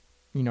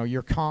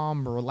you're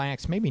calm,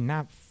 relaxed, maybe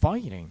not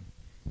fighting,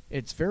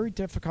 it's very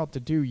difficult to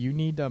do. You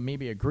need to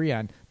maybe agree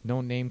on no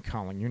name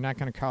calling. You're not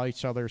going to call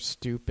each other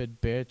stupid,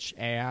 bitch,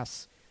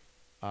 ass,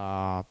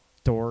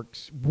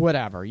 dorks,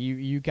 whatever.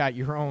 You got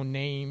your own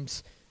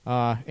names,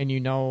 and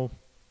you know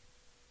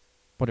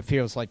what it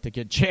feels like to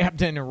get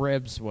jabbed in the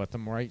ribs with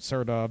them, right?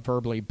 Sort of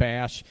verbally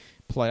bash,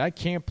 play. I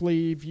can't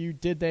believe you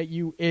did that,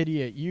 you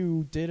idiot.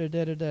 You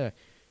did.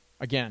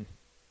 Again,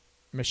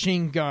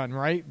 machine gun,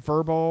 right?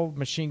 Verbal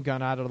machine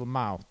gun out of the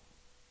mouth.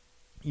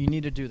 You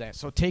need to do that.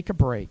 So take a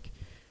break.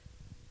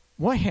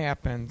 What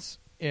happens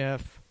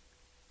if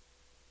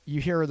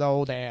you hear the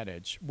old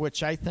adage,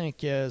 which I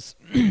think is,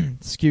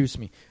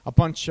 a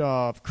bunch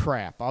of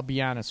crap. I'll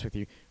be honest with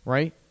you,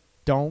 right?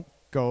 Don't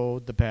go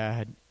to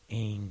bed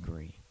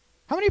angry.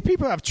 How many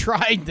people have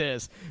tried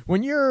this?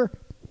 When you're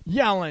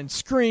yelling,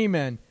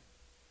 screaming,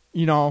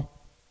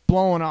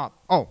 blowing up.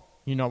 Oh,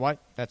 you know what?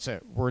 That's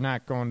it. We're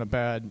not going to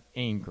bed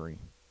angry.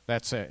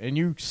 That's it. And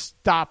you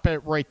stop it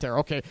right there.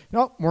 Okay,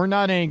 nope, we're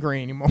not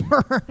angry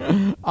anymore.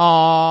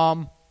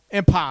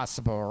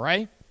 Impossible,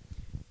 right?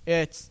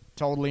 It's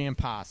totally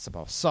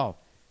impossible. So,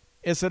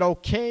 is it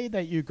okay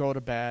that you go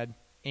to bed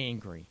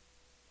angry?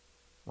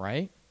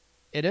 Right?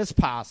 It is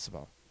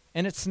possible.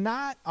 And it's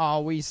not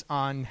always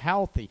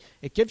unhealthy.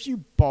 It gives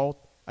you both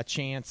a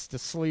chance to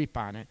sleep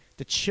on it,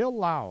 to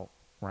chill out,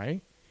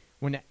 right?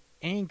 When the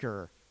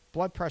anger,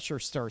 blood pressure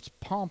starts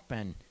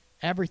pumping,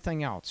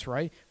 everything else,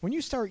 right? When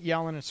you start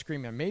yelling and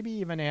screaming, maybe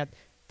even at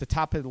the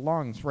top of the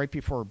lungs right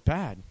before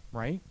bed,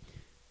 right?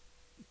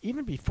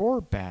 Even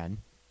before bed,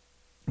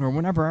 or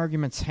whenever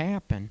arguments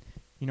happen,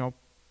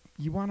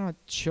 you want to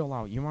chill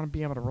out. You want to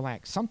be able to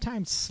relax.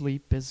 Sometimes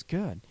sleep is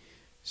good.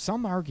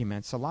 Some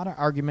arguments, a lot of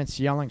arguments,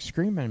 yelling,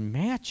 screaming,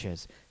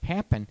 matches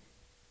happen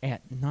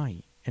at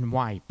night. And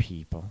why,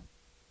 people?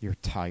 You're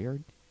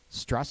tired,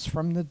 stressed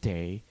from the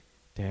day,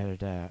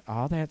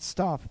 all that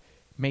stuff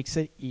makes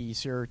it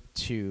easier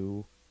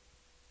to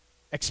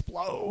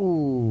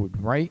explode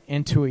right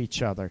into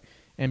each other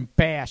and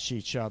bash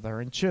each other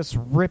and just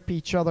rip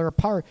each other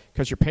apart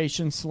because your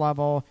patience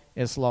level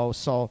is low.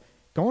 So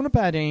going to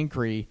bed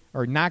angry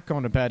or not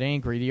going to bed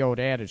angry, the old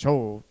adage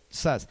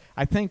says,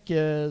 I think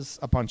is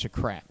a bunch of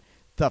crap.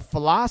 The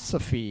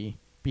philosophy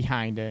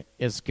behind it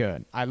is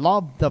good. I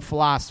love the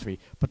philosophy,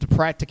 but the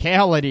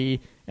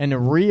practicality and the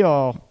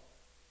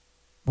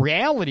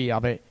reality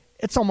of it,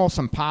 it's almost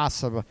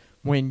impossible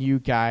when you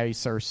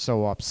guys are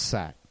so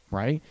upset,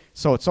 right?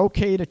 So it's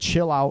okay to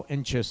chill out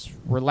and just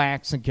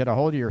relax and get a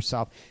hold of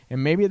yourself.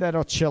 And maybe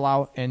that'll chill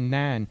out, and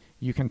then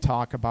you can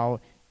talk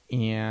about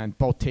and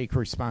both take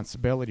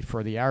responsibility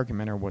for the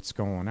argument or what's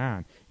going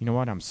on. You know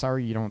what? I'm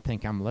sorry you don't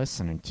think I'm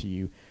listening to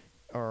you.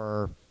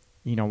 Or,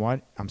 you know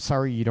what? I'm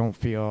sorry you don't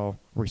feel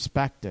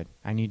respected.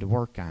 I need to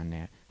work on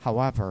that.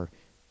 However,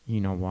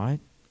 you know what?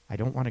 I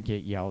don't want to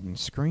get yelled and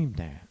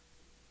screamed at.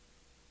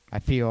 I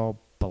feel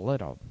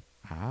belittled.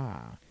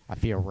 I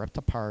feel ripped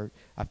apart.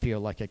 I feel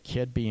like a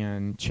kid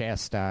being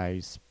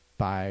chastised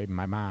by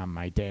my mom,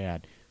 my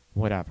dad,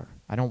 whatever.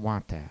 I don't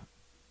want that.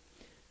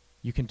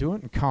 You can do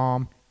it in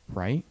calm,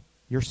 right?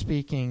 You're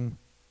speaking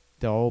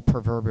the old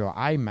proverbial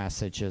I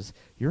messages.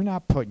 You're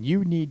not putting,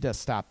 you need to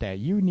stop that.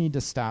 You need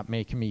to stop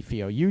making me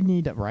feel. You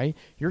need to, right?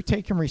 You're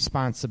taking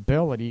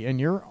responsibility and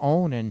you're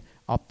owning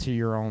up to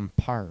your own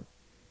part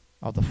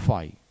of the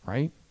fight,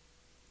 right?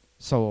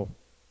 So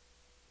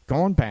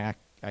going back,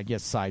 I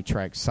get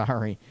sidetracked,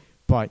 sorry.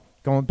 But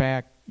going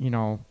back,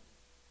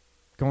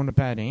 going to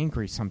bed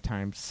angry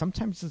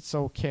sometimes it's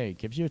okay. It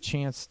gives you a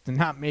chance to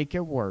not make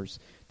it worse,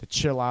 to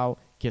chill out,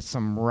 get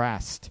some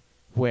rest,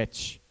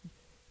 which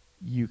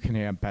you can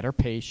have better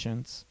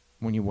patience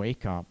when you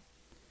wake up.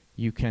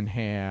 You can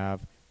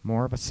have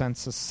more of a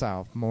sense of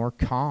self, more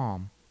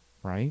calm,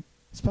 right?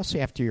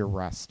 Especially after you're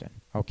resting,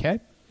 okay?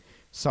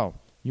 So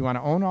you want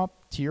to own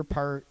up to your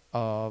part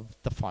of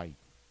the fight,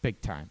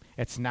 big time.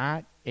 It's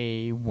not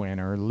a win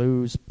or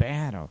lose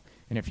battle.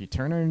 And if you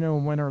turn it into a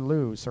win or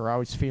lose, they're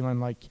always feeling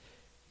like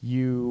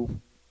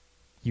you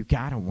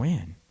got to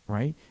win,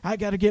 right? I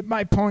got to get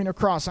my point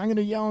across. I'm going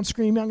to yell and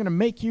scream. I'm going to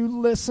make you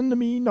listen to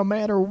me no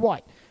matter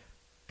what.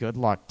 Good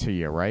luck to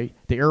you, right?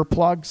 The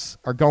earplugs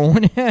are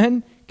going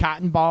in,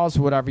 cotton balls,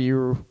 whatever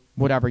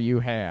you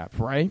have,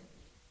 right?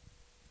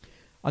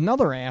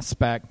 Another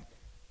aspect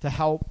to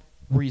help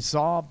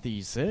resolve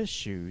these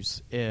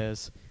issues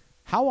is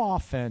how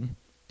often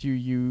do you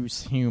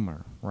use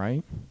humor,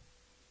 right?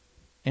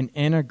 And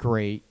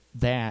integrate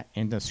that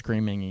into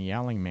screaming and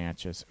yelling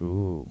matches.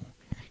 Ooh,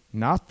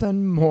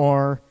 nothing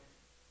more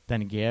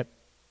than get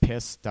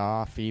pissed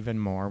off even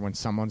more when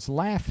someone's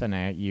laughing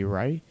at you,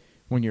 right?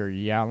 When you're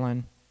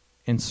yelling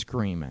and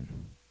screaming,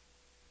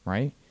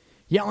 right?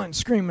 Yelling and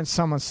screaming,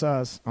 someone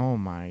says, oh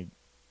my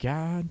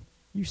God,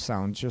 you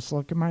sound just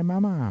like my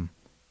mom.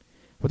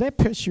 Would that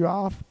piss you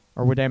off,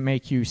 or would that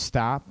make you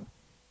stop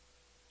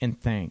and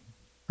think?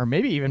 Or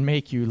maybe even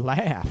make you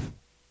laugh,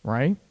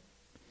 right?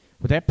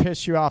 Would that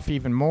piss you off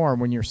even more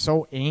when you're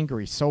so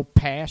angry, so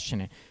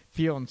passionate,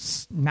 feeling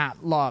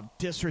not loved,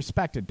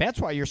 disrespected? That's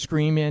why you're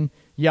screaming,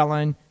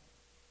 yelling,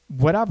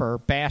 whatever,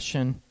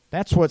 bashing.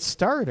 That's what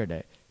started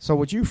it. So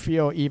would you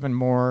feel even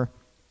more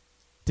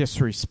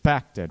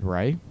disrespected,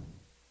 right?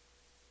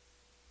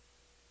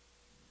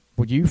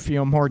 Would you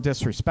feel more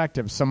disrespected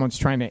if someone's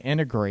trying to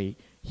integrate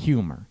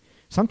humor?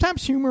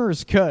 Sometimes humor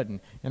is good,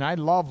 and I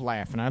love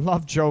laughing. I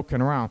love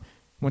joking around.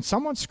 When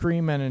someone's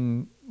screaming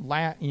and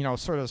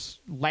sort of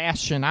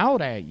lashing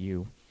out at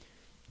you,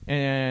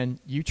 and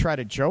you try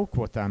to joke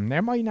with them,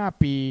 that might not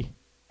be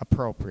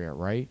appropriate,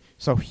 right?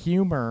 So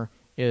humor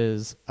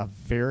is a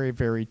very,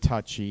 very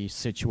touchy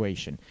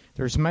situation.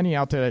 There's many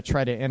out there that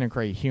try to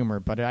integrate humor,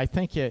 but I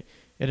think it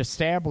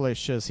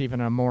establishes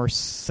even a more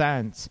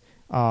sense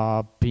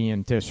of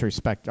being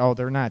disrespected. Oh,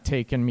 they're not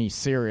taking me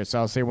serious.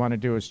 All they want to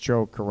do is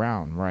joke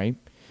around, right?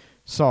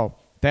 So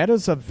that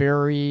is a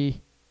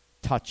very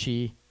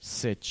touchy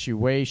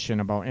situation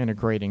about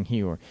integrating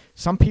humor.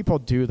 Some people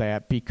do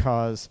that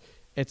because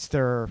it's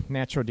their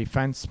natural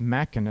defense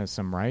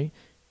mechanism, right?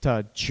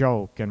 To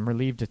joke and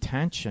relieve the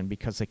tension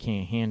because they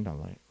can't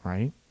handle it,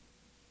 right?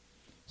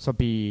 So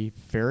be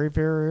very,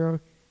 very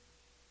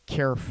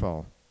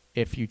careful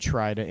if you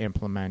try to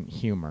implement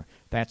humor.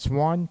 That's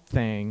one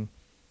thing.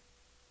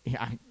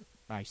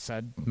 I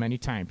said many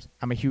times,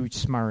 I'm a huge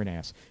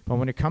smartass. But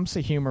when it comes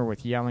to humor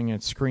with yelling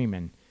and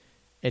screaming,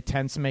 it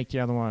tends to make the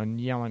other one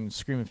yelling and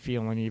screaming,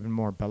 feeling even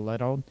more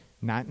belittled,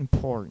 not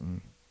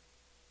important,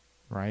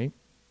 right?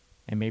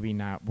 And maybe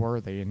not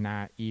worthy and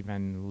not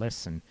even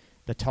listen.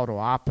 The total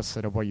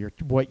opposite of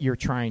what you're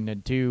trying to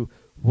do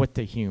with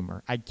the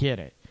humor. I get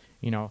it,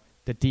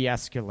 to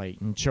de-escalate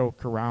and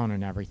joke around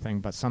and everything,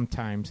 but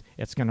sometimes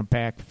it's going to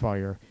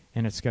backfire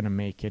and it's going to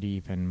make it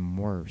even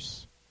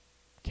worse.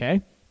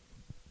 Okay?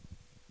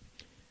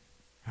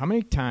 How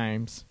many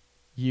times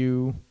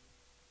you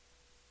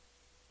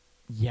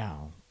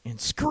yell and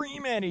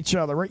scream at each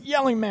other, right?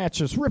 Yelling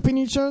matches, ripping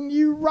each other,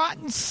 you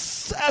rotten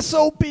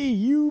SOB,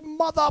 you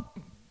mother...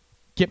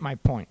 Get my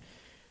point.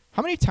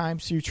 How many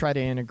times do you try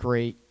to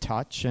integrate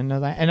touch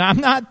into that? And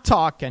I'm not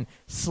talking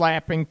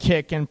slapping,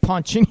 kicking,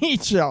 punching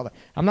each other.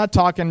 I'm not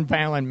talking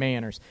violent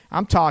manners.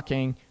 I'm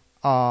talking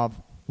of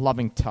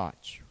loving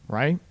touch,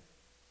 right?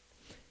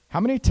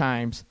 How many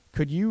times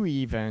could you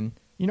even,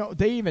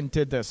 they even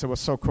did this. It was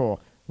so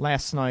cool.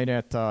 Last night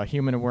at the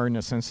Human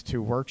Awareness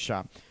Institute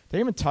workshop, they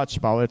even touched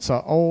about it. It's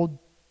an old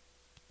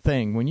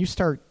thing. When you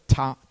start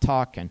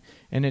talking,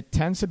 and it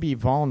tends to be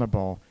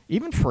vulnerable,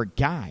 even for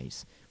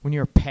guys, when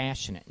you're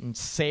passionate, and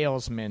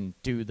salesmen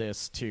do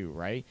this too,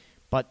 right?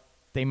 But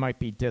they might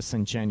be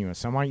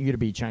disingenuous. I want you to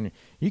be genuine.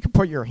 You can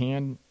put your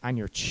hand on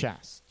your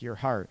chest, your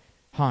heart.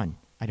 Hon,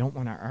 I don't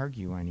want to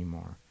argue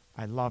anymore.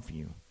 I love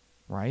you,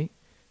 right?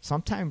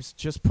 Sometimes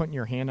just putting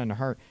your hand on the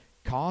heart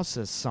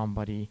causes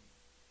somebody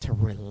to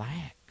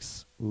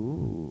relax.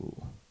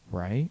 Ooh,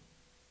 right?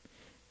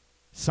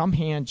 Some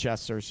hand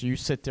gestures, you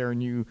sit there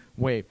and you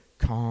wave,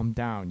 calm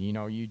down.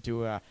 You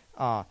do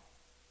a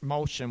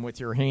motion with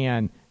your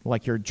hand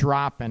like you're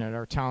dropping it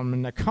or telling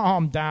them to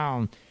calm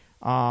down.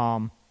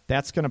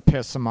 That's going to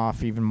piss them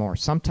off even more.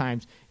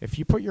 Sometimes if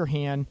you put your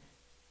hand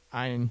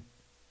on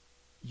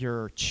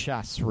your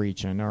chest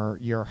region or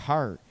your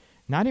heart,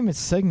 not even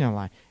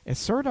signaling, it's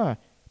sort of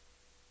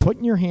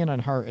putting your hand on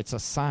heart. It's a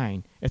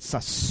sign. It's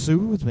a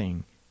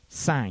soothing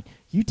sign.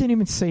 You didn't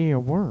even say a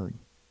word,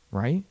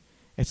 right?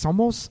 It's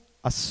almost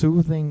a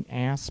soothing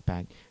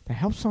aspect that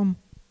helps them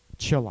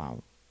chill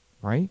out,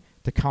 right?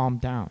 To calm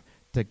down,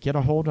 to get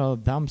a hold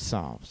of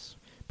themselves.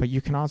 But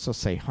you can also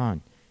say,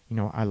 hon,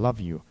 I love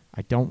you.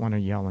 I don't want to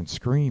yell and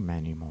scream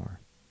anymore.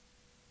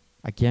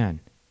 Again,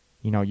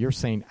 you're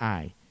saying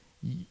I.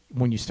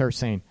 When you start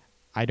saying,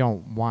 I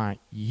don't want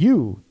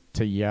you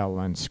to yell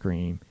and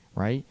scream,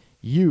 right?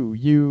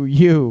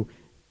 You,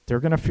 they're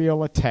going to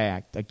feel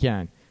attacked.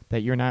 Again,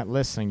 that you're not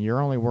listening.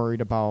 You're only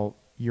worried about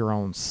your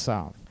own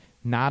self,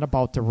 not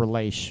about the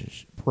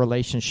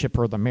relationship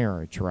or the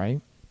marriage,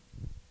 right?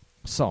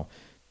 So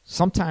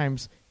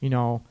sometimes,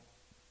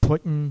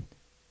 putting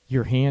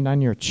your hand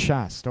on your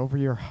chest over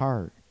your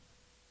heart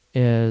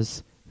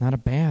is not a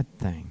bad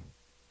thing,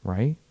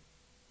 right?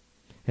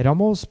 It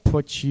almost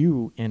puts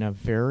you in a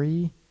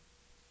very,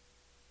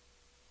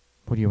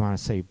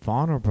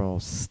 vulnerable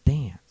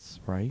stance,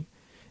 right?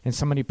 And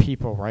so many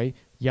people, right,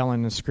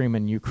 yelling and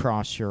screaming, you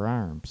cross your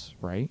arms,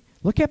 right?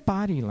 Look at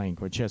body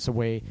language as a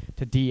way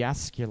to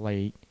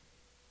de-escalate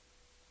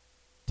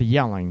the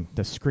yelling,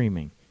 the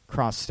screaming,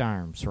 crossed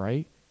arms,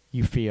 right?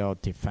 You feel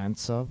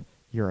defensive,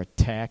 you're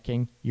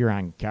attacking, you're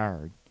on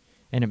guard.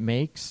 And it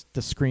makes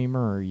the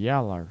screamer or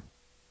yeller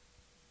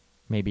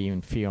maybe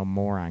even feel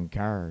more on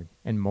guard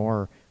and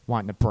more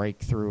wanting to break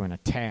through and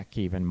attack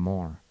even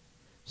more.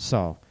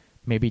 So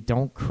maybe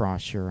don't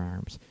cross your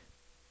arms.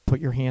 Put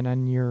your hand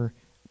on your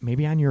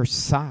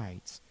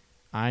sides,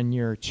 on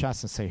your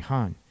chest and say,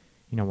 hon,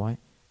 you know what?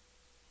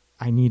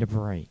 I need a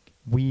break.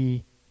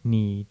 We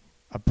need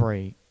a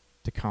break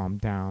to calm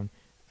down.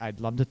 I'd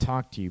love to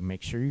talk to you.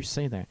 Make sure you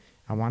say that.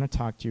 I want to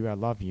talk to you. I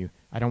love you.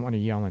 I don't want to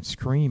yell and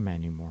scream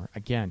anymore.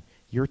 Again,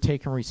 you're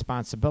taking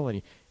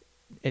responsibility.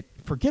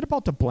 Forget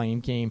about the blame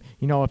game.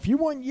 If you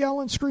want to yell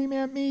and scream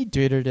at me,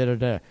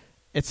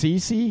 it's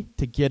easy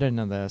to get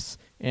into this.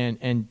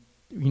 And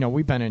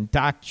we've been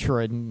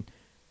indoctrinated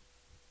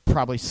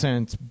probably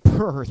since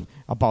birth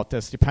about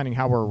this, depending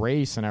how we're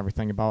raised and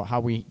everything, about how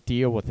we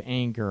deal with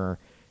anger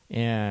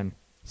and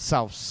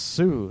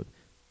self-soothe.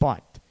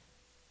 But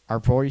our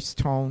voice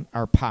tone,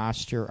 our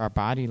posture, our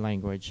body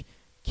language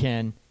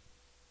can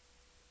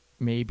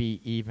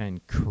maybe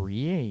even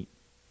create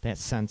that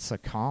sense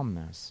of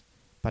calmness,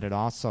 but it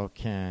also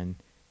can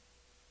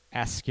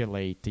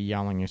escalate the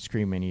yelling and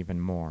screaming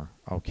even more,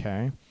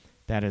 okay?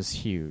 That is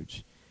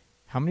huge.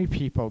 How many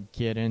people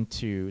get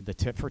into the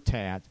tit for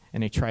tat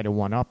and they try to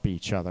one-up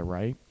each other,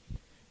 right?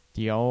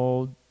 The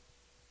old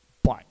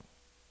but,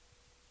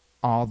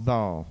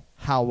 although,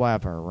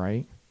 however,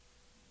 right?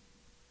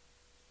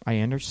 I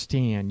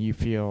understand you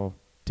feel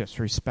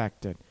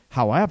disrespected.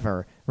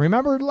 However,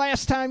 remember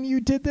last time you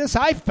did this?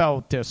 I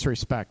felt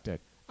disrespected.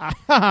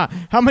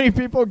 How many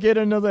people get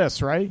into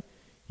this, right?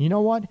 You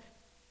know what?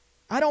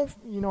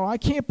 I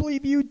can't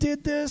believe you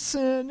did this,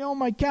 and oh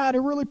my God, it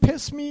really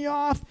pissed me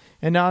off.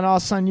 And then all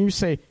of a sudden you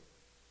say,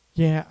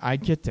 yeah, I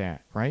get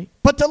that, right?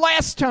 But the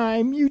last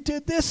time you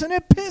did this and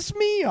it pissed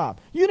me off.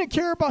 You didn't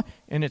care about,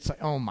 and it's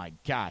like, oh my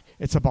God,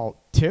 it's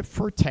about tit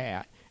for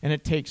tat. And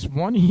it takes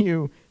one of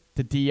you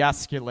to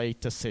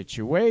de-escalate the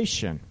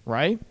situation,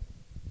 right?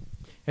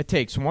 It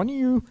takes one of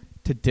you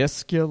to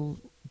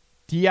de-escalate,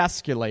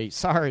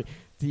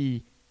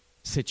 the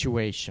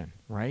situation,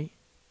 right?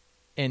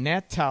 And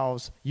that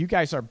tells you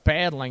guys are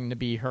battling to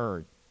be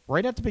heard.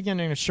 Right at the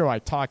beginning of the show I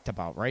talked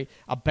about, right?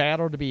 A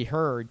battle to be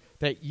heard,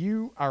 that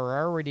you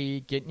are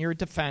already getting your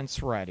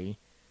defense ready.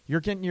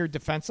 You're getting your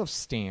defensive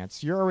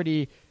stance. You're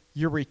already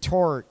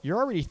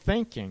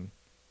thinking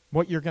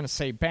what you're going to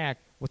say back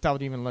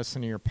without even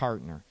listening to your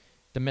partner.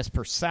 The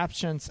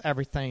misperceptions,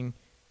 everything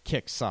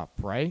kicks up,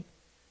 right?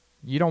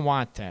 You don't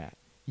want that.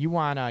 You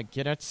want to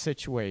get at the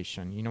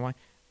situation. You know what?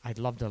 I'd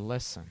love to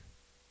listen.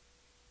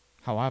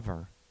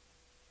 However,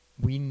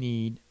 we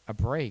need a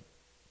break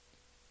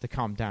to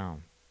calm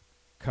down,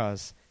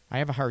 because I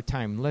have a hard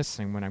time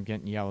listening when I'm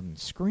getting yelled and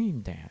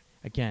screamed at.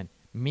 Again,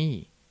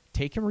 me,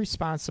 taking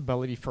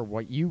responsibility for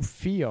what you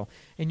feel,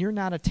 and you're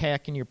not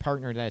attacking your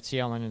partner that's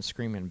yelling and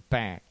screaming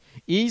back.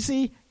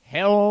 Easy?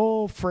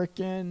 Hell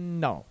frickin'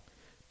 no.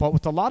 But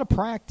with a lot of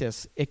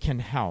practice, it can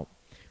help.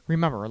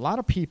 Remember, a lot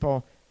of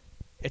people,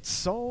 it's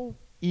so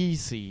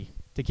easy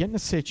to get in a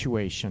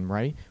situation,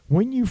 right?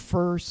 When you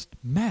first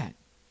met,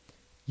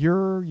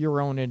 you're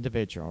your own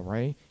individual,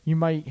 right? You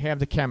might have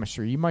the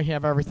chemistry. You might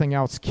have everything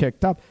else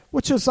kicked up,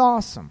 which is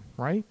awesome,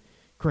 right?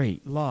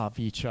 Great. Love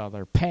each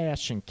other.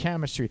 Passion,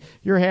 chemistry.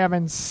 You're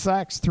having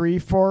sex 3,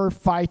 4,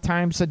 5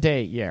 times a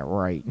day. Yeah,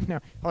 right. Now,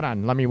 hold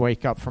on. Let me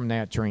wake up from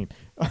that dream.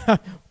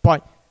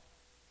 But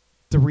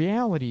the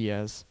reality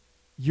is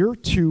you're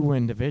two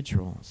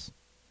individuals.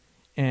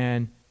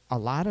 And a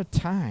lot of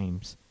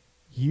times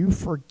you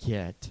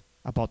forget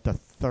about the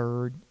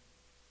third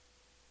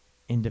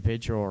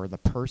individual or the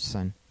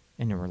person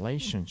in a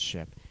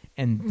relationship,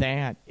 and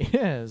that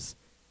is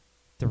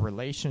the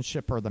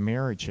relationship or the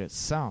marriage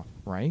itself,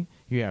 right?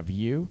 You have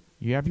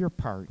your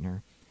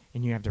partner,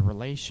 and you have the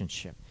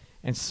relationship.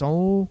 And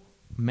so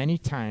many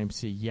times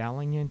the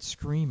yelling and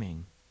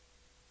screaming,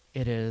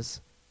 it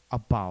is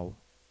about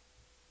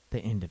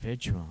the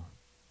individual.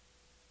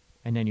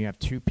 And then you have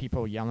two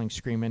people yelling,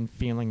 screaming,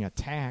 feeling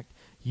attacked.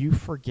 You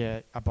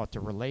forget about the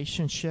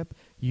relationship.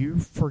 You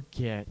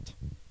forget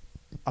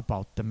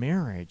about the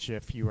marriage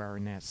if you are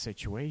in that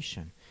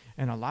situation.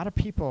 And a lot of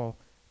people,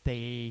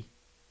 they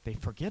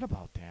forget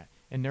about that.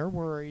 And they're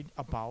worried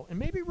about, and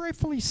maybe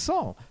rightfully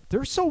so,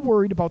 they're so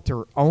worried about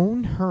their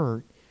own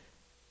hurt,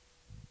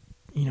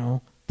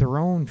 their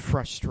own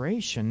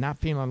frustration, not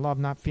feeling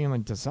loved, not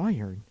feeling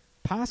desired,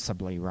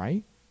 possibly,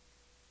 right?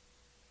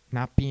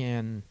 Not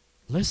being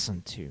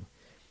listened to,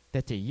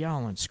 that they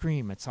yell and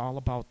scream. It's all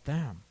about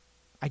them.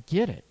 I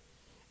get it.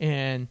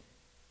 And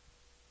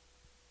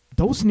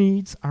those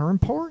needs are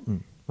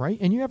important, right?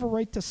 And you have a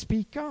right to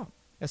speak up,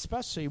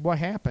 especially what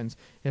happens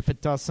if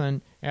it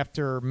doesn't,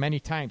 after many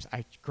times.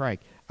 Greg,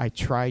 I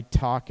tried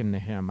talking to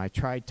him. I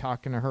tried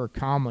talking to her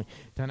calmly.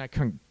 Then I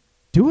couldn't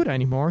do it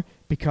anymore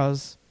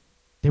because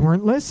they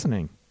weren't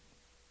listening.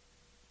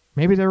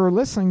 Maybe they were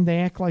listening. They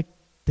act like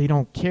they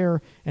don't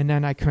care, and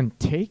then I couldn't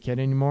take it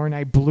anymore, and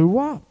I blew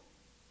up.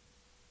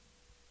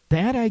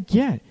 That I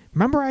get.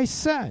 Remember I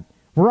said,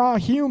 we're all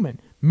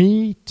human.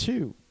 Me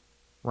too,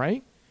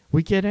 right?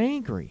 We get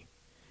angry.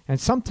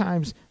 And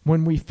sometimes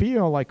when we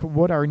feel like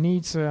what our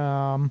needs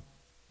and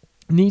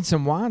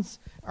wants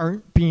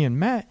aren't being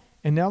met,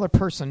 and the other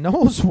person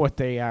knows what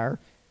they are,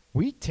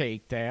 we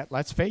take that,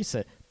 let's face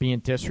it, being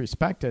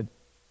disrespected.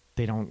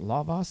 They don't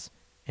love us,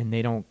 and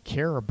they don't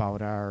care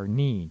about our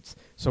needs.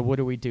 So what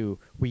do?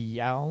 We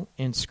yell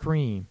and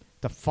scream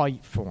to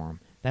fight for them.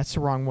 That's the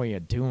wrong way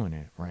of doing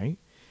it, right?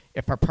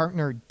 If our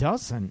partner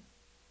doesn't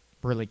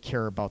really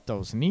care about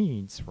those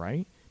needs,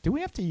 right? Do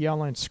we have to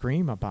yell and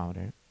scream about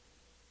it?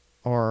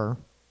 Or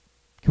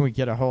can we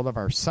get a hold of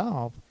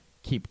ourselves,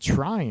 keep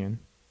trying,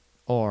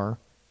 or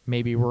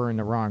maybe we're in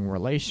the wrong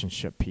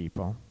relationship,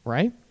 people,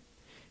 right?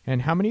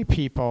 And how many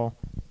people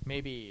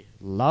maybe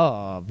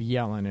love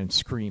yelling and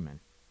screaming?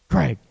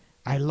 Greg,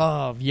 I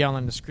love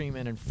yelling and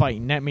screaming and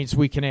fighting. That means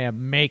we can have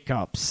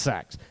make-up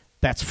sex.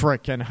 That's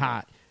freaking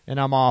hot, and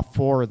I'm all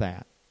for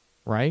that,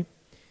 right?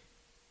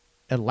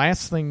 And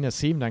last thing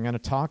this evening, I'm going to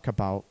talk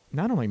about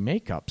not only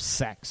make-up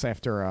sex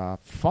after a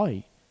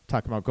fight,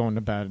 talk about going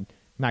to bed,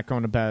 not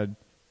going to bed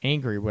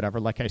angry, whatever.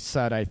 Like I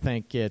said, I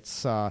think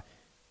it's,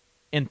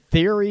 in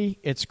theory,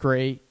 it's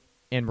great.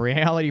 In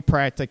reality,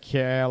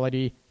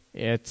 practicality,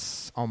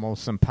 it's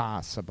almost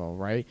impossible,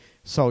 right?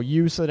 So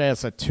use it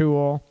as a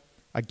tool.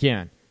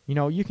 Again,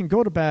 you can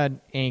go to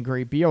bed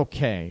angry, be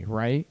okay,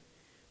 right?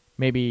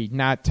 Maybe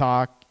not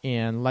talk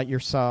and let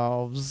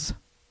yourselves,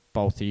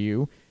 both of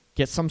you,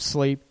 get some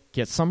sleep,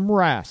 get some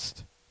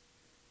rest.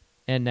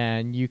 And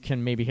then you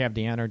can maybe have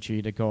the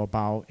energy to go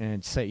about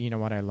and say, you know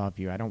what, I love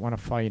you. I don't want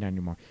to fight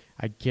anymore.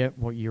 I get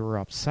what you were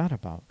upset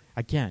about.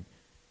 Again,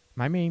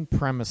 my main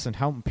premise in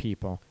helping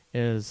people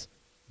is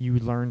you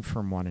learn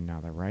from one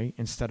another, right?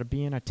 Instead of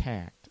being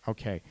attacked.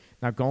 Okay,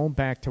 now going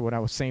back to what I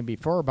was saying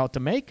before about the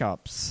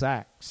make-up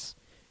sex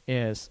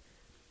is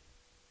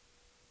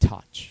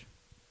touch,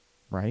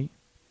 right?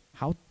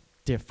 How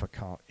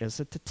difficult is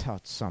it to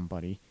touch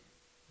somebody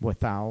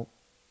without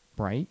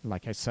right?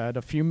 Like I said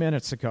a few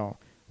minutes ago,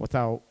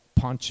 without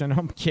punching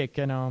them,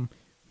 kicking them,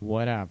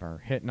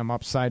 whatever, hitting them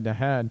upside the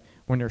head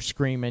when they're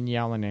screaming,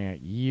 yelling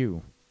at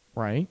you,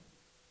 right?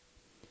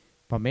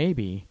 But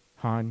maybe,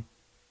 hon,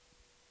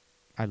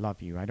 I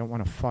love you. I don't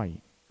want to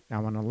fight. I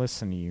want to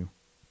listen to you.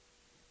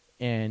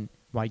 And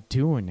by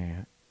doing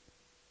that,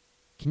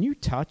 can you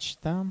touch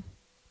them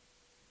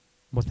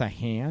with a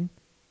hand?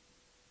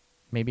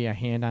 Maybe a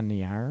hand on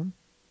the arm?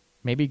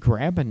 Maybe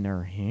grabbing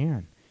their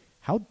hand.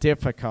 How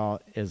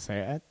difficult is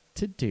that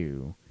to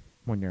do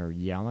when they're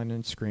yelling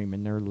and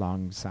screaming their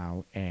lungs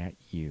out at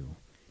you?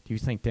 Do you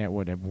think that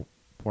would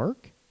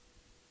work?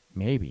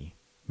 Maybe.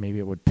 Maybe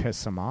it would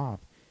piss them off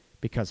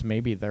because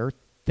maybe they're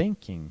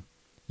thinking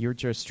you're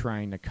just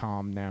trying to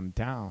calm them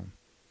down.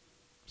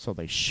 So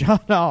they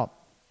shut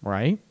up,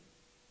 right?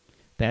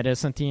 That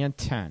isn't the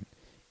intent.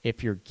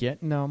 If you're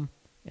getting them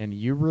and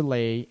you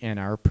relay and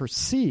are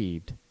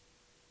perceived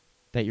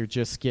that you're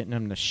just getting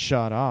them to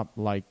shut up,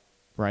 like,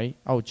 right?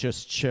 Oh,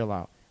 just chill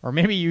out. Or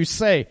maybe you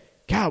say,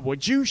 God,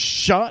 would you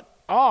shut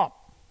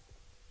up?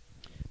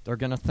 They're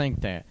going to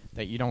think that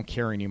you don't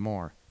care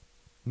anymore.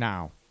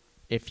 Now,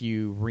 if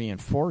you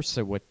reinforce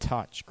it with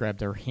touch, grab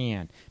their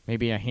hand,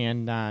 maybe a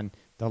hand on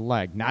the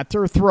leg, not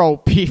their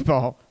throat,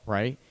 people,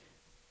 right?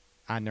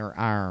 On their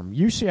arm.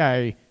 Usually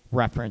I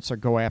reference or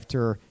go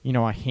after,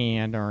 a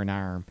hand or an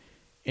arm.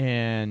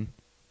 And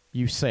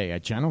you say, a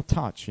gentle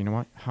touch, you know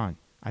what? Hon,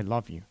 I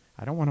love you.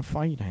 I don't want to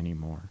fight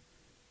anymore.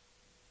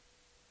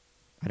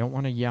 I don't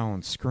want to yell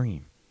and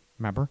scream.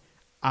 Remember?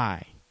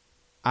 I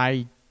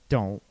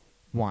don't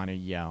want to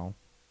yell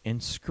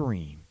and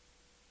scream.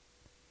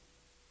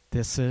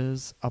 This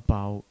is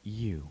about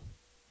you,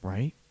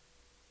 right?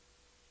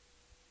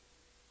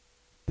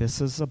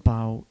 This is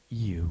about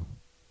you.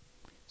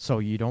 So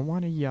you don't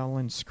want to yell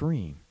and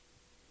scream.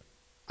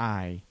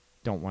 I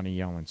don't want to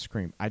yell and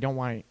scream. I don't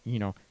want,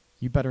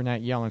 you better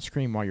not yell and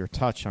scream while you're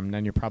touching them.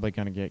 Then you're probably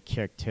going to get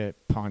kicked, hit,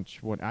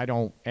 punched. I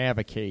don't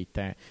advocate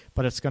that.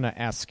 But it's going to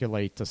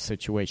escalate the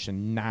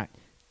situation, not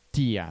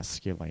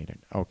de-escalate it,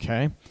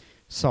 okay?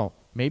 So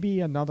maybe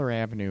another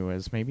avenue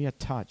is maybe a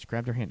touch.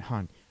 Grab their hand.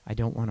 Hon, I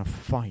don't want to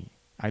fight.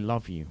 I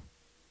love you,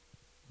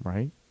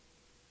 right?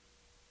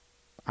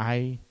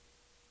 I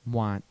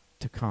want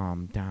to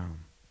calm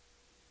down.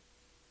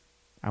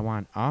 I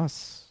want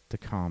us to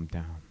calm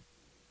down.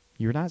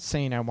 You're not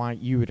saying I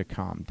want you to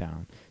calm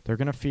down. They're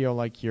going to feel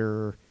like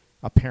you're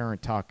a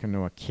parent talking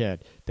to a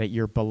kid, that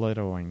you're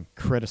belittling,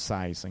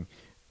 criticizing.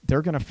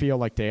 They're going to feel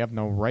like they have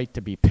no right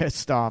to be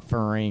pissed off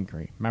or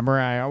angry. Remember,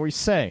 I always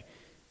say,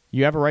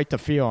 you have a right to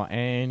feel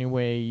any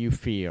way you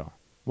feel.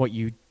 What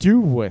you do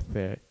with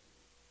it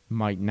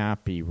might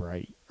not be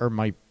right or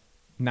might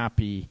not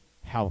be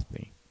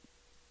healthy.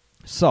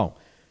 So,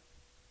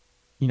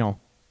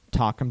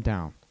 talk them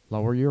down.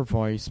 Lower your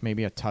voice,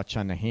 maybe a touch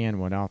on the hand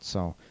would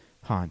also,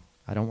 hon,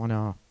 I don't want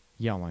to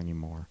yell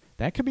anymore.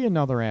 That could be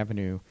another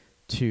avenue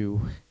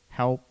to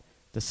help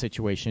the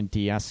situation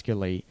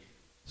de-escalate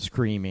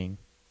screaming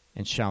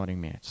and shouting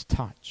match.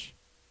 Touch.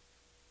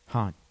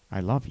 Hon,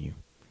 I love you.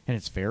 And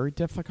it's very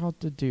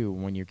difficult to do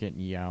when you're getting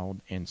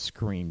yelled and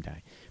screamed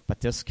at. But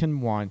this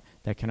one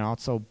that can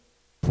also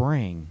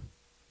bring,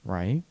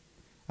 right,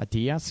 a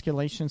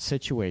de-escalation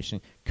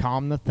situation,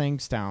 calm the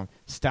things down,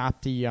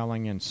 stop the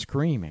yelling and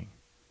screaming,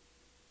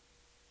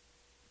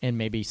 and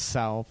maybe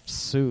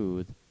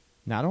self-soothe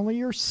not only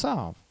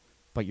yourself,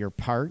 but your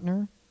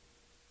partner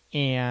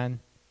and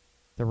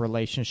the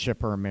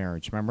relationship or a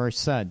marriage. Remember I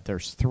said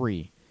there's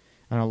 3.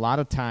 And a lot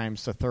of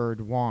times the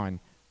third one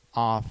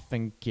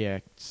often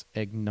gets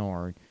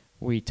ignored.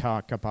 We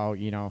talk about,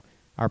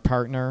 our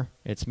partner,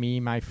 it's me,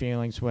 my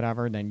feelings,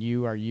 whatever. Then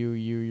you are you,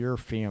 your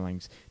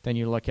feelings. Then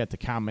you look at the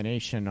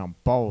combination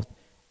of both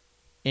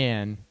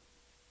in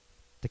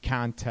the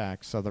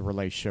context of the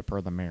relationship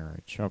or the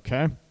marriage,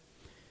 okay?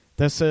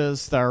 This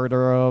is the Art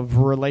of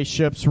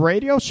Relationships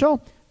radio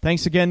show.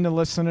 Thanks again to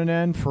listening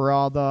in for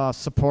all the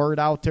support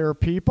out there,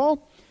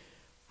 people.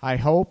 I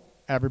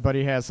hope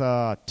everybody has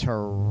a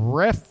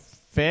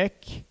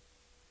terrific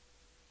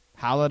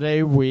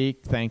holiday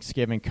week,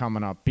 Thanksgiving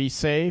coming up. Be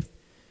safe,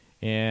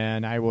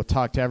 and I will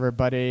talk to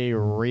everybody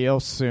real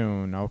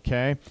soon,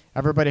 okay?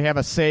 Everybody have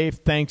a safe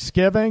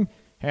Thanksgiving.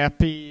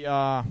 Happy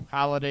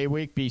holiday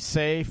week. Be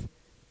safe.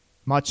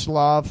 Much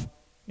love,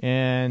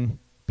 and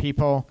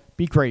people,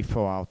 be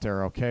grateful out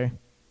there, okay?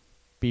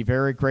 Be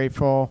very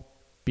grateful.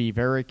 Be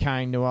very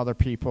kind to other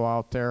people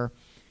out there.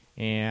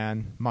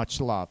 And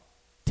much love.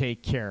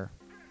 Take care.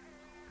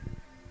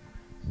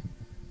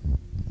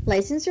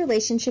 Licensed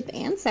relationship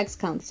and sex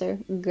counselor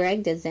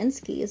Greg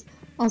Dazinskis,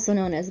 also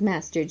known as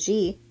Master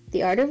G,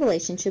 the Art of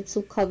Relationships,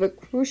 will cover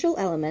crucial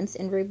elements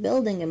in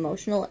rebuilding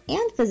emotional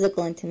and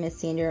physical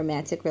intimacy in your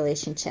romantic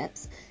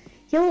relationships.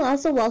 He will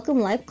also welcome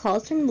live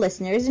calls from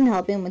listeners and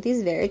help him with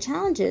these very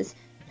challenges.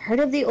 Heard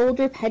of the old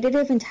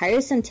repetitive and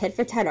tiresome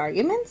tit-for-tat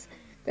arguments?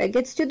 Greg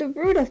gets to the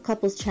root of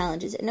couples'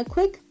 challenges in a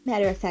quick,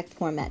 matter-of-fact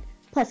format,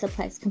 plus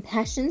applies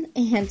compassion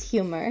and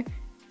humor.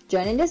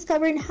 Join in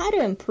discovering how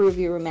to improve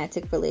your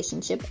romantic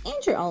relationship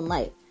and your own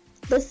life.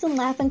 Listen,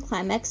 laugh, and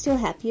climax to a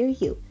happier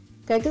you.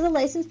 Greg is a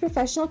licensed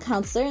professional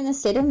counselor in the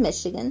state of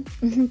Michigan,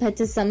 but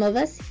to some of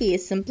us, he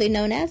is simply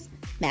known as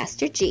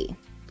Master G.